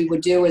that. What we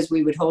would do is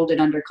we would hold it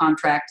under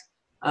contract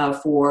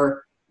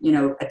for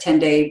a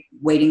 10-day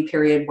waiting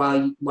period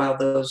while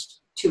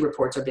those two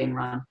reports are being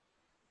run.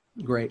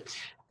 Great.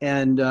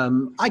 And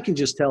I can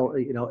just tell,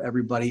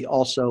 everybody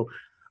also,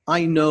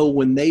 I know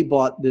when they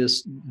bought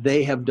this,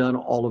 they have done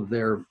all of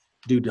their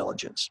due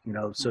diligence,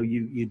 so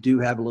you do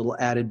have a little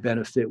added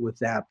benefit with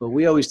that. But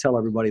we always tell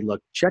everybody,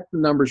 look, check the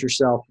numbers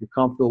yourself. You're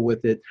comfortable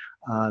with it.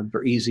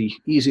 They're easy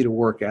to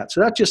work at.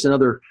 So that's just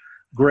another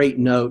great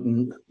note.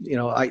 And,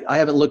 I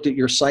haven't looked at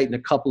your site in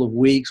a couple of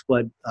weeks,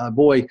 but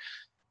boy,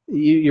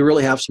 you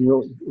really have some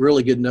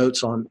really good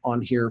notes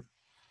on here.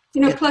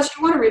 Plus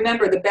you want to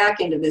remember the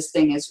back end of this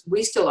thing is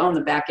we still own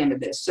the back end of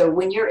this. So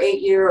when your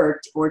 8-year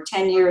or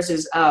 10 years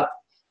is up,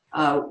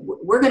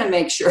 we're going to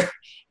make sure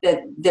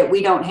that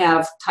we don't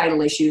have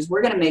title issues.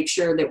 We're going to make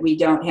sure that we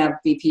don't have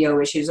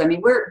BPO issues. I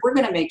mean, we're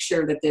going to make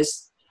sure that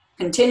this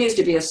continues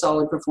to be a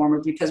solid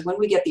performer because when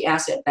we get the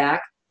asset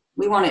back,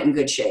 we want it in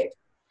good shape.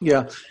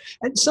 Yeah.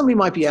 And somebody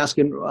might be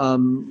asking,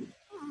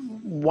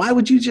 why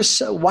would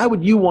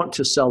you want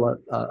to sell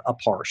a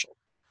partial?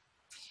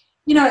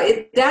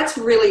 That's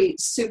really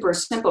super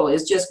simple.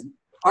 It's just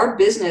our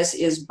business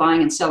is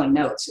buying and selling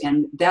notes,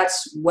 and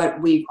that's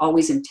what we've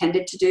always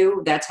intended to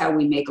do. That's how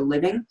we make a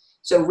living.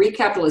 So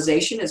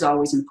recapitalization is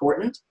always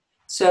important.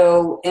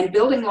 And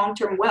building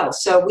long-term wealth.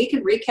 So we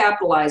can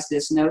recapitalize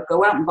this note,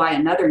 go out and buy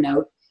another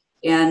note,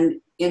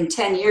 and in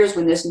 10 years,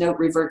 when this note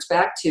reverts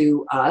back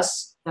to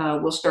us,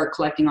 we'll start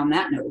collecting on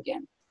that note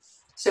again.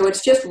 So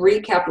it's just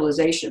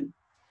recapitalization.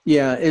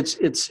 Yeah,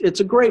 it's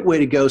a great way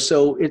to go.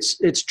 So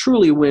it's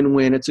truly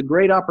win-win. It's a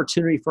great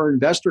opportunity for an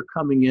investor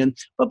coming in.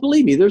 But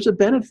believe me, there's a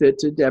benefit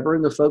to Deborah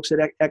and the folks at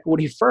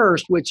Equity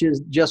First, which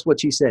is just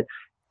what she said.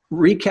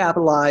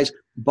 Recapitalize,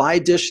 buy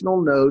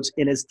additional notes,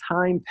 and as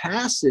time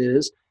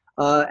passes,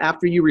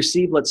 after you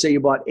receive, let's say you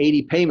bought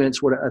 80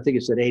 payments, I think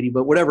it said 80,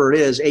 but whatever it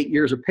is, 8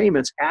 years of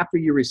payments, after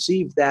you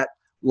receive that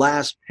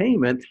last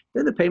payment,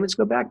 then the payments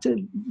go back to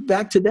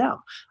them.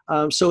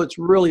 So it's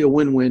really a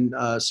win-win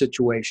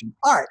situation.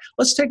 All right,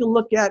 let's take a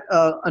look at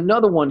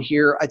another one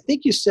here. I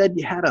think you said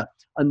you had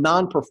a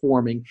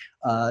non-performing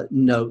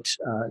note.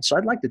 So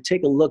I'd like to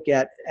take a look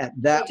at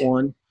that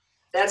one.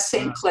 That's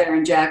St. Clair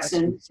and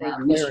Jackson,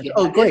 Michigan.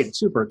 Oh, great.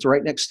 Super. It's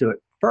right next to it.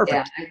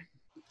 Perfect.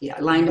 Yeah, I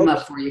lined them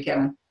up for you,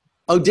 Kevin.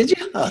 Oh, did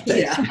you? Oh,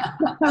 yeah.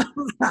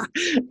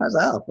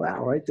 Oh,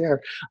 wow, right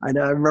there. I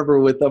know. I remember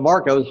with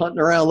Mark, I was hunting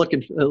around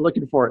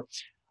looking for it.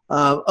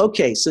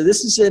 Okay, so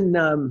this is in.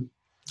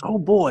 Oh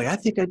boy, I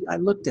think I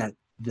looked at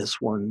this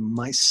one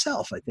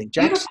myself. I think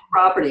Jackson. Beautiful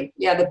property.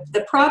 Yeah,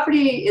 the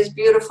property is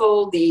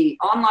beautiful. The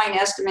online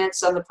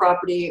estimates on the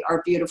property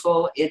are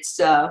beautiful. It's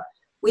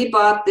we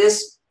bought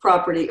this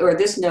property or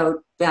this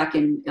note back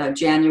in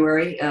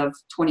January of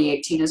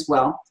 2018 as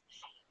well.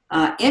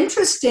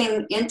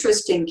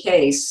 Interesting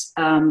case.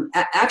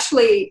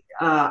 Actually,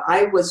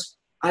 I was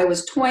I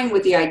was toying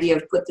with the idea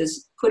of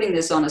putting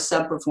this on a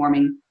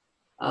sub-performing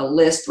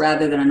list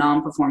rather than a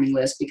non-performing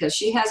list, because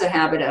she has a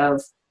habit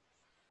of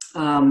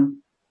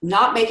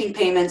not making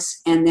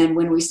payments, and then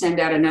when we send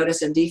out a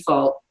notice of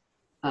default,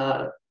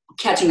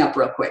 catching up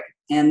real quick.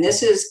 And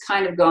this has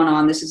kind of gone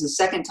on. This is the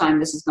second time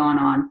this has gone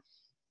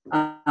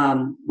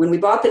on. When we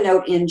bought the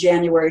note in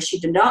January, she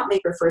did not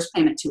make her first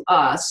payment to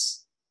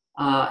us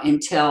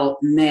until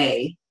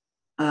May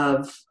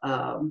of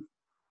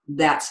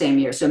that same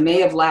year. So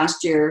May of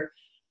last year,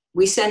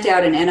 we sent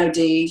out an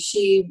NOD.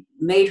 She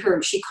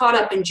caught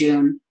up in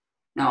June.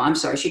 No, I'm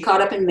sorry. She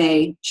caught up in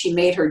May. She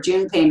made her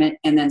June payment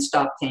and then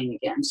stopped paying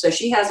again. So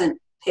she hasn't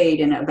paid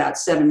in about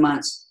 7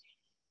 months.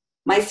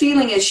 My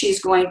feeling is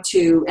she's going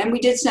to, and we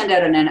did send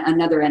out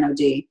another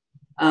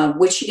NOD,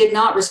 which she did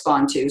not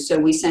respond to. So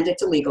we sent it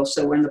to legal.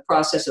 So we're in the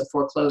process of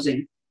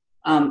foreclosing.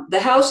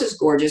 The house is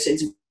gorgeous.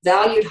 It's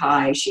valued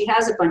high. She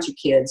has a bunch of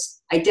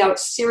kids. I doubt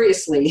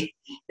seriously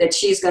that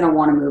she's going to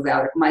want to move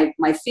out.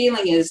 My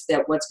feeling is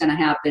that what's going to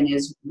happen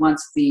is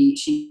once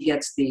she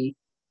gets the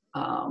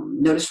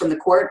notice from the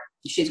court,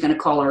 she's going to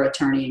call our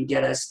attorney and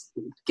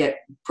get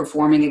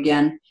performing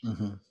again.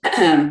 Mm-hmm.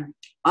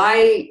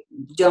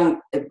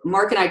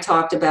 Mark and I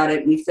talked about it,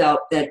 and we felt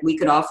that we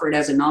could offer it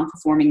as a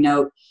non-performing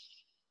note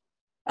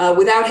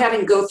without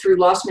having to go through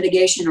loss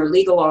mitigation or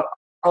legal,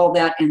 all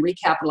that, and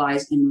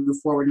recapitalize and move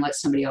forward and let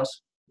somebody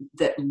else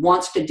that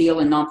wants to deal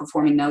in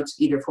non-performing notes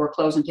either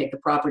foreclose and take the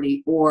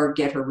property or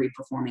get her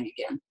reperforming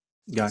again.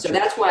 Gotcha. So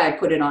that's why I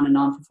put it on a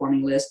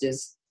non-performing list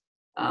is,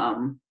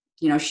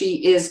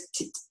 she is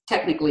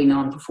technically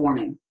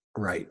non-performing.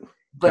 Right.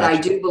 But gotcha.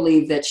 I do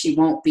believe that she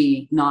won't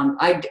be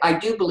I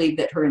do believe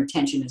that her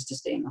intention is to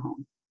stay in the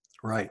home.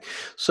 Right.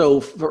 So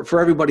for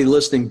everybody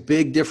listening,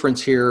 big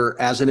difference here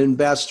as an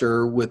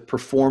investor with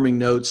performing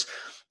notes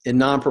and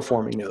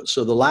non-performing notes.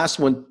 So the last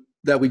one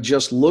that we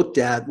just looked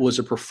at was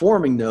a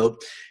performing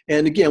note.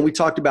 And again, we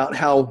talked about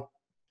how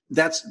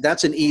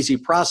that's an easy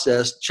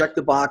process. Check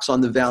the box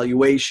on the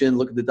valuation,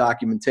 look at the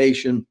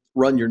documentation,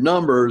 run your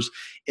numbers,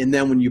 and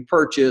then when you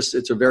purchase,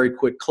 it's a very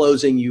quick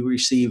closing. You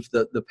receive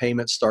the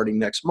payment starting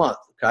next month,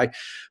 okay?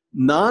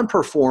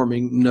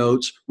 Non-performing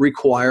notes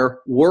require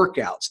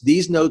workouts.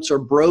 These notes are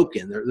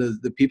broken.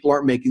 The people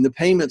aren't making the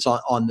payments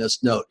on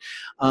this note.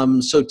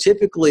 So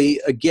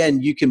typically,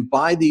 again, you can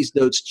buy these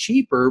notes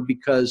cheaper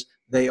because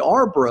they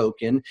are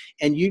broken,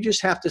 and you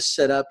just have to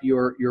set up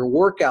your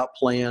workout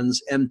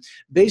plans. And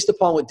based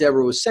upon what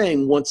Deborah was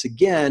saying, once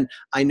again,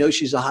 I know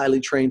she's a highly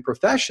trained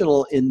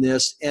professional in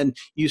this, and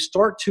you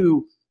start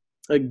to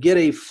get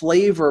a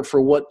flavor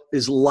for what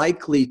is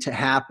likely to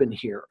happen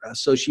here.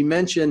 So she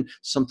mentioned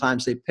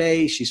sometimes they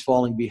pay, she's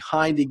falling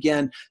behind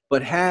again,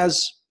 but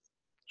has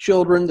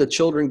children. The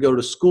children go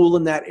to school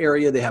in that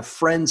area. They have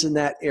friends in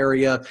that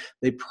area.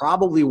 They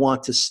probably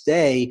want to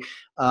stay.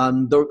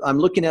 I'm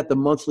looking at the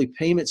monthly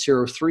payments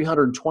here of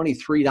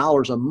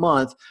 $323 a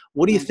month.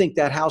 What do you think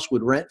that house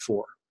would rent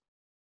for?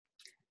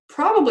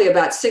 Probably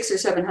about $600 or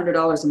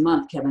 $700 a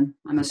month, Kevin,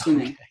 I'm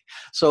assuming. Okay.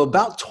 So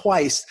about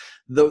twice.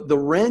 The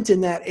rent in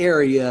that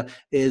area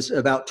is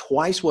about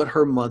twice what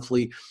her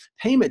monthly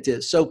payment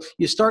is. So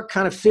you start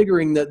kind of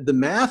figuring the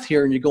math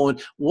here, and you're going,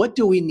 what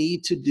do we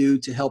need to do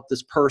to help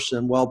this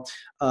person? Well,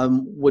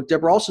 what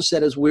Deborah also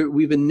said is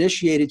we've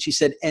initiated, she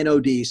said,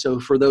 NOD. So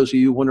for those of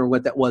you wondering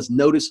what that was,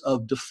 notice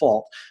of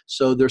default.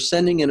 So they're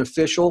sending an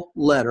official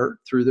letter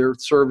through their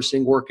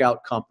servicing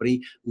workout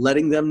company,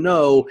 letting them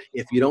know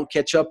if you don't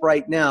catch up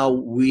right now,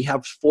 we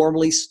have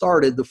formally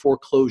started the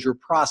foreclosure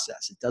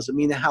process. It doesn't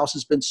mean the house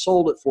has been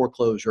sold at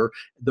foreclosure.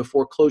 The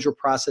foreclosure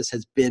process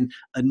has been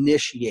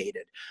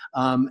initiated.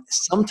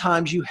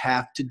 Sometimes you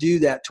have to do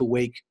that to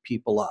wake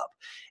people up.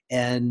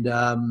 And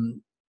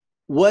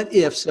what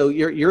if, so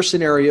your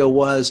scenario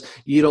was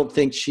you don't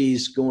think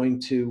she's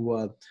going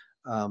to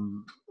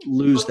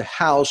lose the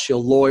house.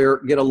 She'll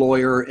get a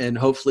lawyer and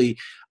hopefully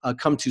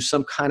come to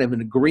some kind of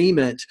an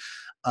agreement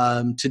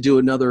to do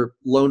another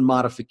loan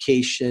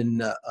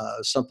modification,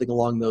 something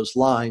along those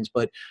lines.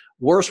 But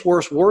worst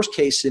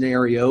case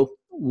scenario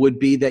would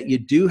be that you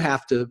do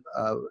have to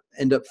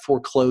end up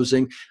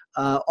foreclosing.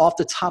 Off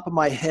the top of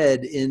my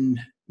head, in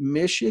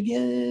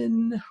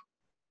Michigan,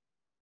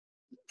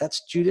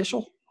 that's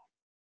judicial?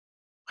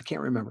 I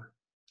can't remember.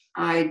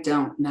 I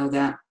don't know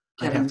that,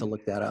 Kevin. I'd have to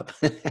look that up.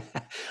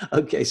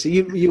 Okay, so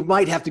you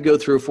might have to go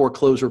through a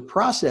foreclosure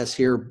process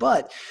here,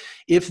 but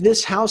if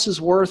this house is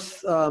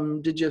worth,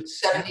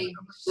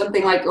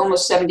 something like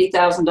almost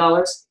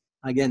 $70,000.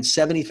 Again,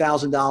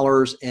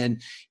 $70,000,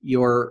 and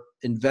you're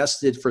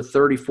invested for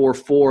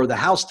 $34,400. The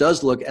house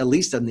does look, at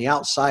least on the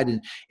outside,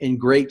 in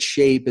great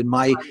shape. And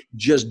my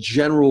just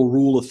general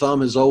rule of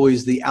thumb is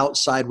always the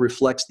outside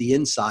reflects the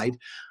inside.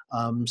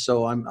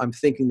 So I'm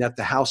thinking that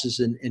the house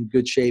is in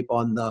good shape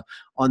on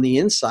the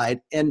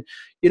inside. And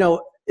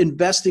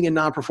investing in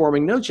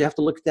non-performing notes, you have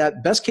to look at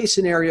that. Best case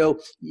scenario,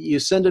 you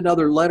send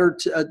another letter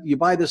to, you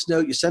buy this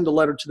note, you send a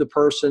letter to the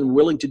person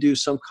willing to do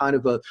some kind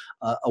of a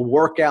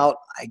workout.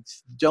 I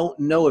don't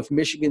know if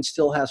Michigan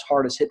still has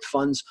hard as hit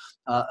funds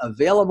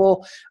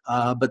available,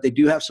 but they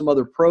do have some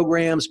other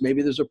programs.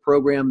 Maybe there's a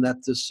program that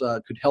this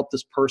could help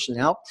this person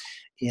out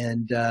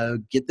and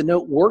get the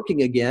note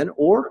working again,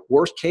 or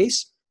worst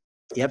case,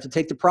 you have to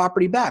take the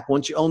property back.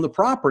 Once you own the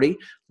property,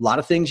 a lot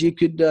of things you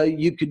could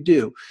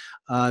do.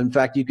 In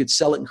fact, you could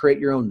sell it and create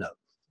your own note,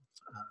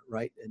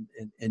 right?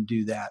 And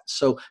do that.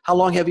 So how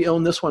long have you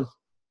owned this one?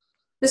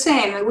 The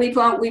same. We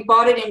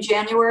bought it in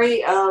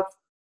January of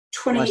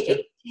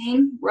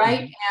 2018,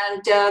 right?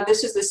 Mm-hmm. And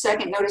this is the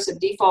second notice of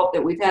default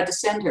that we've had to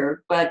send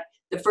her. But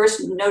the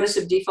first notice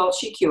of default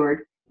she cured.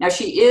 Now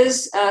she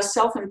is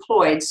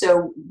self-employed,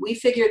 so we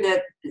figured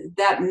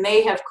that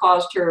may have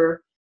caused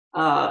her.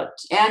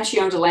 And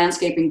she owns a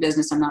landscaping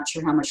business. I'm not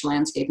sure how much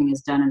landscaping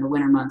is done in the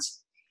winter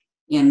months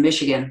in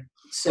Michigan.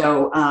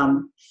 So,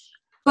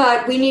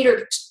 but we need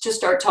her to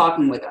start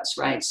talking with us,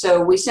 right? So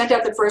we sent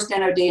out the first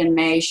NOD in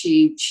May.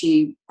 She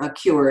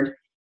cured.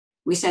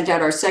 We sent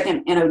out our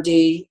second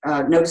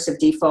NOD, notice of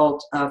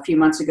default, a few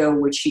months ago,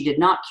 which she did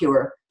not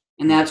cure.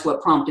 And that's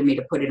what prompted me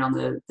to put it on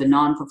the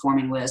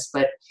non-performing list.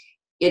 But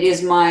it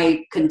is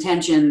my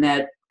contention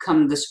that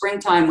come the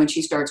springtime when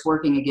she starts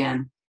working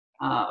again,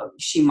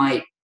 she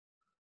might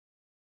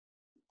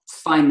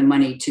find the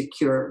money to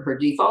cure her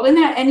default.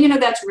 And you know,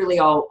 that's really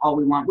all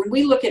we want. When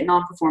we look at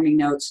non-performing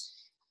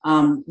notes,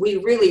 we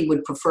really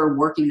would prefer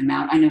working them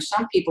out. I know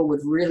some people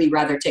would really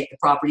rather take the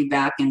property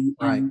back and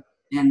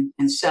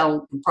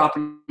sell the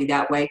property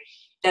that way.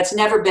 That's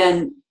never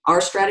been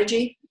our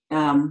strategy.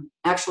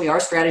 Actually, our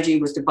strategy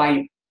was to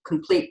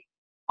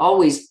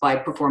always buy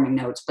performing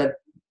notes, but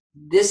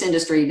this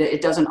industry,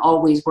 it doesn't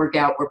always work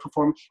out or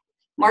perform.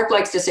 Mark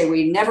likes to say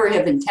we never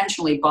have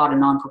intentionally bought a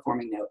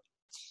non-performing note.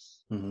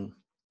 Mm-hmm.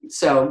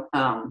 So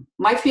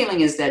my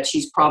feeling is that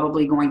she's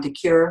probably going to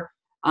cure.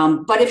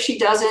 But if she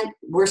doesn't,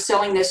 we're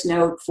selling this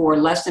note for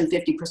less than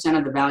 50%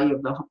 of the value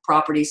of the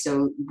property.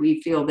 So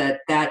we feel that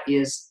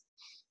is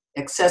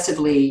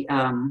exceptionally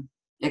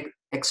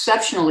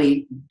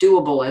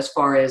doable as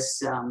far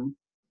as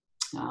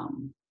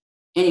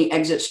any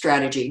exit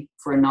strategy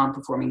for a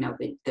non-performing note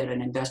that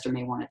an investor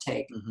may want to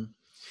take. Mm-hmm.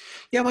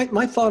 Yeah,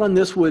 my thought on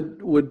this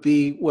would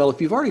be, well, if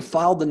you've already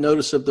filed the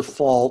notice of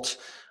default,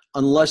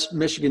 unless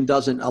Michigan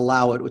doesn't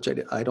allow it, which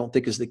I don't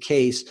think is the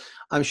case,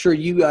 I'm sure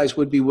you guys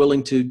would be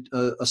willing to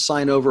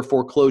assign over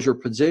foreclosure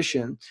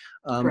position.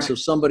 So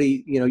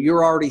somebody,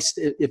 you're already,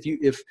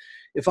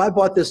 if I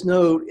bought this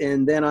note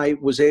and then I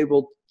was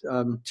able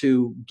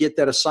to get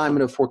that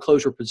assignment of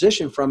foreclosure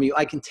position from you,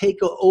 I can take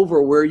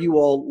over where you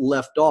all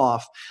left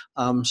off.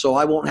 So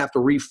I won't have to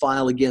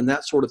refile again,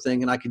 that sort of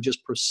thing, and I can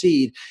just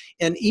proceed.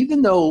 And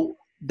even though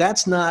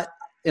that's not,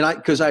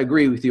 because I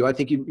agree with you, I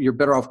think you're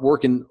better off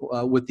working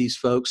with these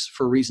folks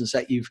for reasons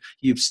that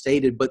you've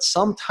stated. But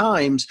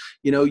sometimes,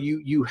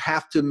 you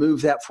have to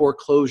move that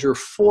foreclosure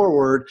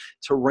forward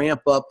to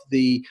ramp up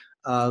the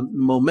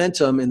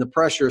momentum and the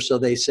pressure. So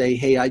they say,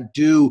 hey, I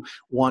do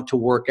want to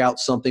work out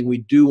something. We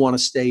do want to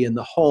stay in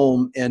the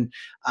home. And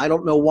I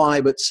don't know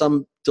why, but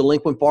some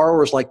delinquent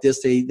borrowers like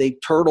this, they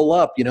turtle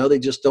up. They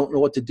just don't know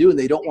what to do, and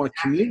they don't want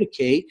to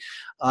communicate.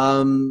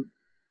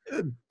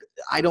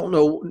 I don't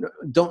know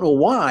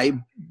why,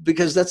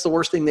 because that's the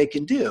worst thing they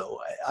can do.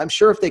 I'm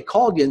sure if they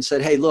called you and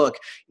said, hey, look,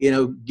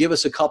 give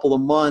us a couple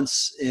of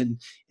months and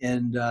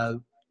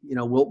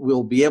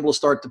we'll be able to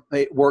start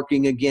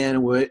working again.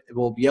 And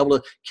we'll be able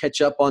to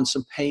catch up on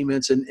some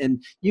payments,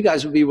 and you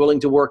guys would be willing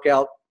to work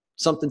out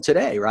something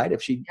today, right?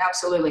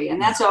 Absolutely.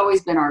 And that's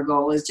always been our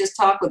goal, is just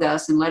talk with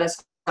us and let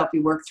us help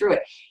you work through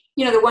it.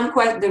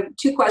 The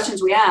two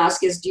questions we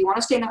ask is, do you want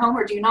to stay in the home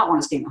or do you not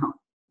want to stay in the home?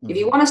 If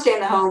you want to stay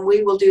in the home,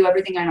 we will do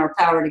everything in our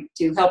power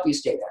to help you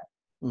stay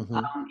there.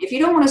 Mm-hmm. If you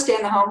don't want to stay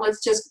in the home,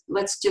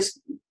 let's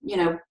just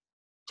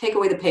take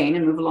away the pain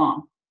and move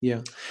along. Yeah.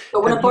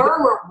 But when a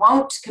borrower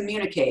won't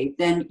communicate,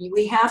 then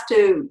we have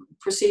to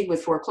proceed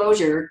with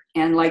foreclosure.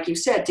 And like you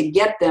said, to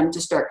get them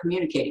to start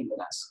communicating with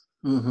us.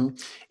 Mm-hmm.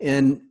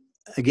 And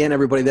again,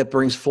 everybody, that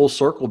brings full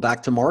circle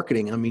back to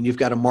marketing. I mean, you've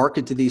got to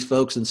market to these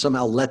folks and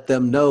somehow let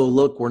them know,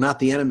 look, we're not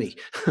the enemy.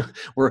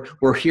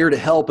 we're here to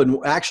help. And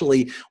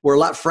actually, we're a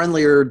lot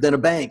friendlier than a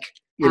bank.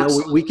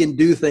 We can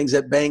do things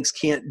that banks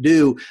can't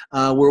do.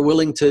 We're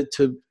willing to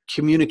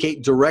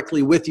communicate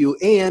directly with you,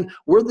 and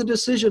we're the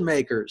decision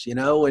makers, and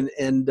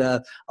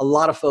a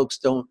lot of folks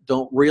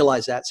don't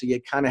realize that. So you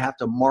kind of have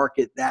to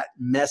market that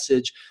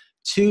message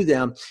to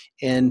them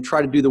and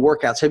try to do the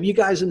workouts. Have you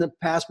guys in the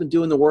past been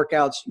doing the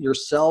workouts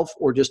yourself,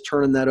 or just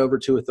turning that over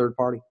to a third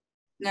party?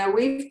 No,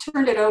 we've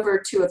turned it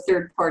over to a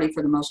third party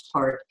for the most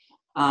part.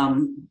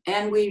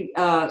 And we,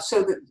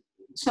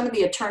 some of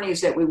the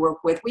attorneys that we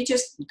work with, we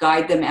just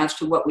guide them as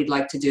to what we'd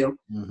like to do.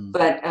 Mm-hmm.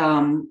 But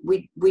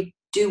we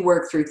do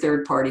work through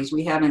third parties.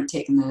 We haven't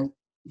taken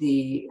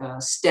the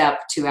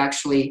step to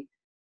actually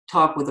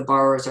talk with the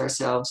borrowers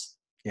ourselves.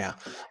 Yeah,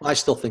 I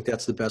still think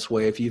that's the best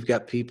way. If you've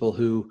got people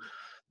who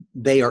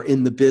they are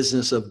in the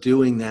business of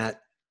doing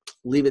that,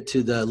 leave it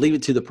to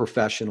the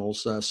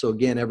professionals. So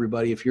again,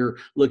 everybody, if you're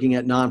looking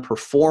at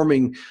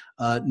non-performing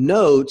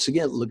notes,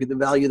 again, look at the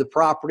value of the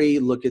property,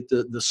 look at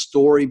the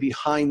story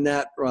behind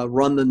that,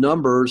 run the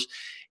numbers,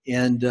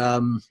 and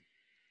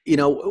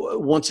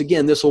once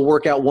again, this will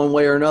work out one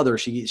way or another.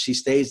 She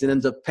stays and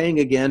ends up paying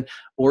again,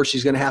 or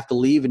she's going to have to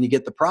leave, and you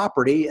get the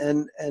property,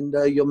 and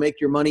you'll make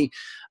your money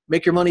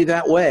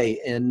that way.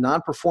 And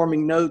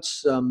non-performing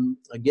notes,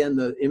 again,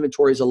 the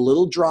inventory is a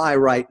little dry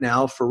right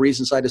now for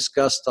reasons I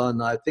discussed on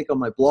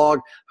my blog,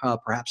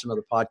 perhaps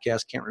another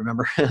podcast, can't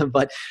remember,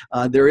 but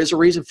there is a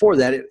reason for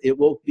that. It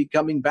will be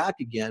coming back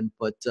again,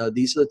 but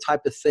these are the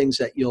type of things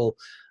that you'll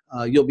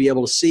be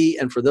able to see.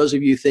 And for those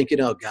of you thinking,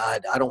 oh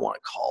God, I don't want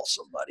to call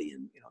somebody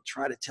and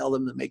try to tell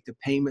them to make the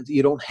payment,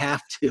 you don't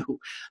have to.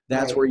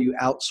 That's Right. where you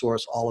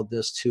outsource all of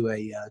this to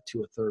a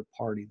third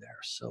party there.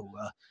 So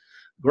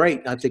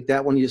great. I think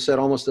that one you said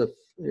almost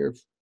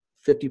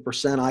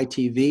 50%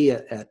 ITV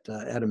at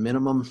a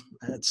minimum.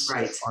 It's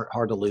Right.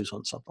 hard to lose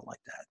on something like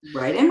that.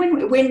 Right. And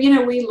when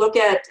we look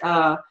at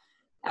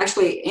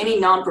actually any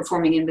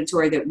non-performing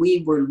inventory that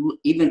we were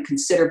even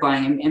consider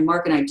buying, and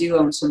Mark and I do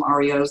own some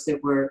REOs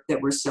that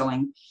we're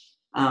selling.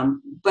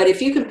 But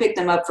if you can pick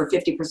them up for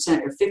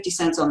 50% or 50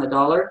 cents on the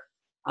dollar,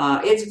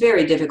 it's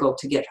very difficult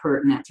to get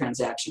hurt in that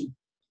transaction.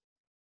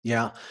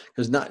 Yeah,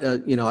 because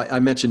I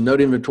mentioned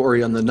note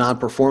inventory on the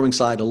non-performing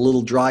side, a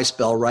little dry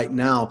spell right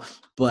now,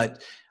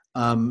 but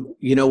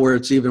where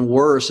it's even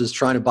worse is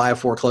trying to buy a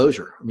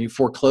foreclosure. I mean,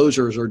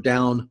 foreclosures are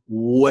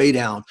way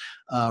down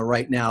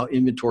right now.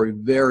 Inventory,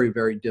 very,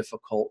 very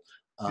difficult.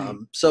 Right.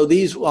 So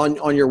these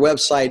on your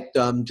website,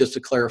 just to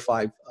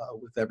clarify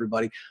with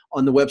everybody,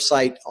 on the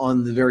website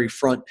on the very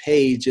front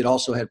page, it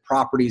also had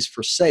properties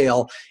for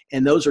sale,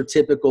 and those are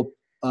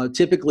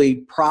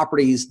typically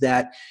properties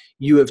that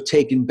you have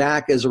taken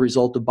back as a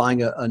result of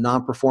buying a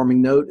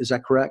non-performing note. Is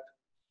that correct?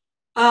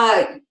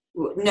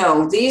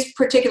 No, these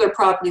particular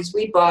properties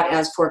we bought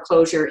as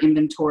foreclosure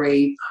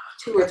inventory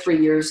 2 or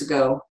 3 years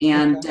ago,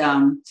 and okay.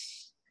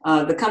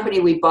 The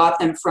company we bought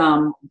them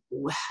from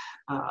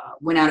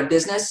went out of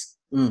business.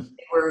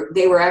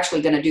 They were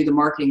actually going to do the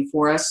marketing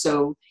for us,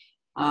 so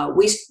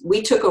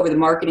we took over the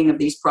marketing of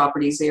these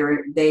properties.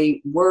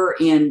 They were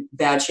in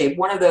bad shape.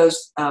 One of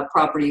those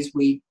properties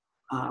we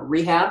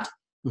rehabbed.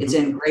 It's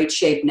in great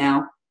shape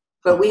now,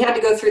 but we had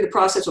to go through the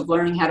process of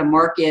learning how to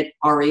market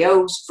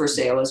REOs for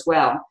sale as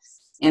well.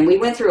 And we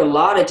went through a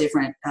lot of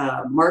different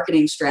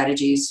marketing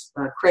strategies,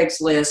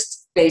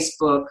 Craigslist,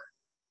 Facebook.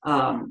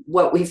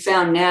 What we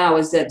found now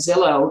is that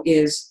Zillow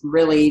is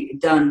really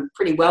done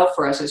pretty well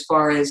for us as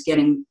far as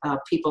getting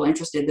people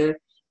interested. The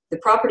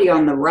property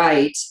on the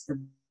right,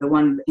 the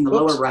one in the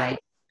lower right,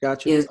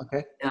 gotcha. is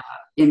okay.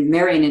 In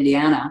Marion,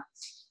 Indiana.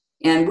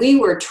 And we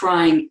were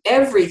trying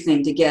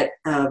everything to get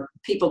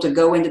people to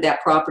go into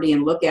that property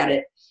and look at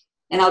it.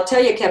 And I'll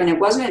tell you, Kevin, it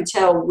wasn't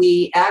until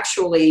we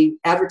actually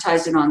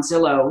advertised it on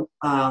Zillow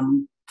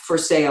for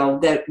sale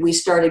that we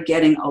started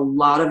getting a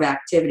lot of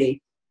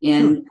activity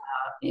on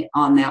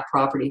that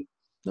property.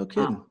 No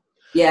kidding.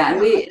 Yeah,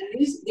 and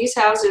these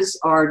houses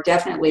are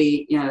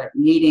definitely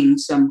needing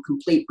some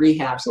complete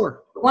rehab.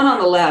 Sure. The one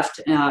on the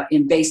left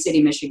in Bay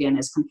City, Michigan,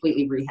 is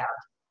completely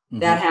rehabbed.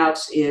 That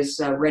house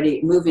is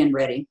ready, move-in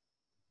ready.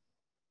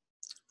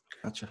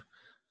 Gotcha.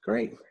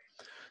 Great.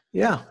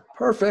 Yeah,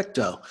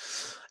 perfecto.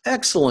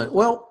 Excellent.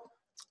 Well,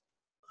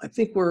 I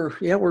think we're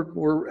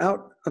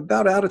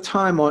about out of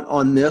time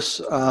on this.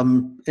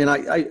 And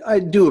I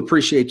do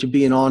appreciate you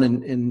being on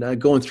and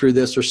going through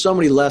this. There's so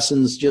many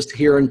lessons just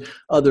hearing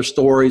other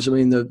stories. I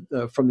mean,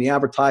 from the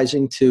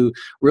advertising to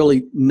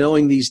really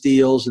knowing these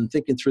deals and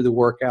thinking through the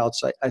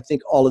workouts. I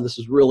think all of this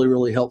is really,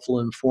 really helpful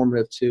and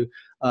informative to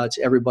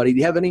everybody. Do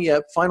you have any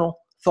final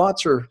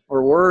thoughts or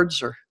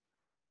words or?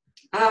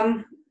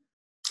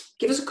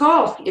 Give us a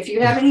call. If you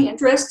have any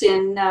interest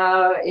in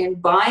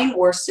buying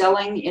or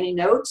selling any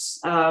notes,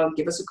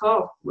 give us a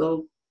call.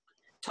 We'll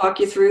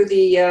talk you through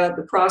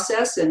the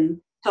process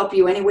and help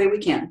you any way we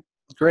can.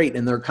 Great.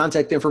 And their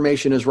contact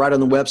information is right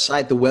on the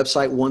website. The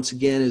website, once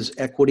again, is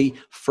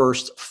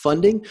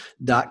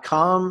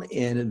equityfirstfunding.com,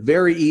 and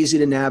very easy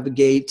to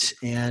navigate.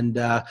 And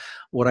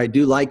what I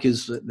do like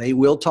is that they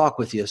will talk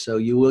with you. So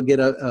you will get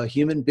a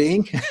human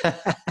being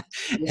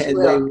and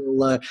they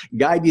will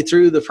guide you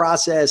through the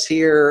process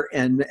here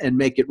and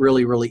make it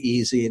really, really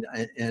easy.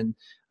 And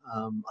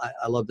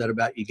I love that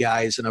about you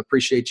guys, and I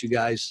appreciate you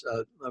guys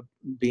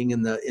being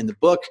in the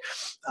book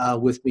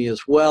with me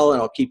as well.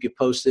 And I'll keep you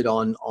posted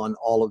on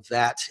all of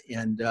that.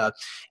 And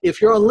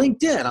if you're on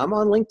LinkedIn, I'm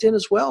on LinkedIn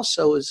as well.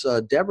 So is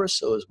Deborah.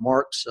 So is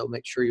Mark. So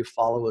make sure you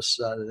follow us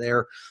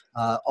there.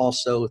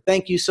 Also,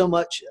 thank you so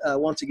much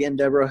once again,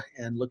 Deborah,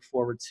 and look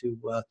forward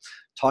to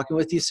talking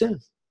with you soon.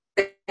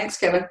 Thanks,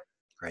 Kevin.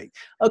 Great.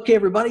 Okay,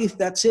 everybody,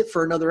 that's it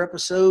for another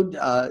episode.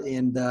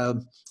 And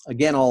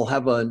again, I'll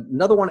have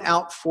another one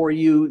out for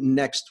you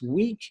next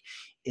week,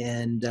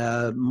 and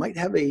might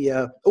have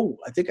I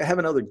think I have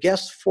another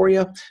guest for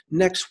you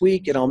next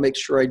week, and I'll make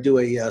sure I do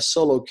a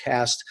solo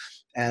cast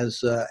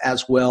as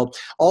well.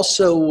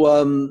 Also,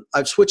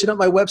 I'm switching up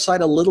my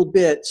website a little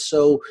bit,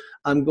 so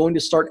I'm going to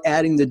start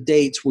adding the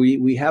dates.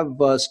 We have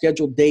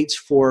scheduled dates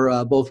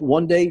for both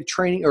 1 day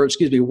training, or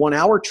excuse me, 1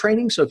 hour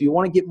training. So if you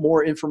want to get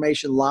more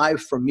information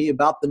live from me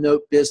about the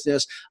note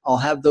business, I'll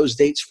have those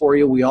dates for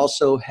you. We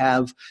also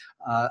have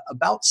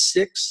about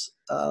 6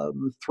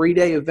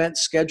 3-day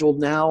events scheduled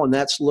now, and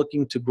that's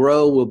looking to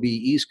grow. Will be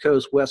East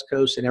Coast, West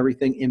Coast, and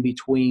everything in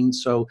between.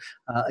 So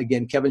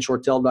again,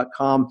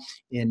 kevinshortell.com,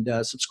 and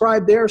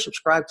subscribe there,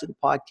 subscribe to the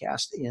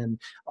podcast, and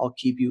I'll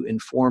keep you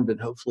informed and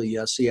hopefully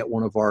see you at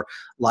one of our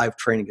live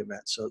training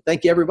events. So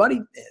thank you, everybody.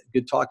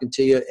 Good talking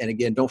to you. And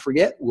again, don't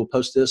forget, we'll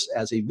post this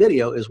as a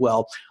video as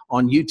well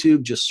on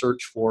YouTube. Just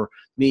search for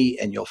me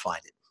and you'll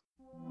find it.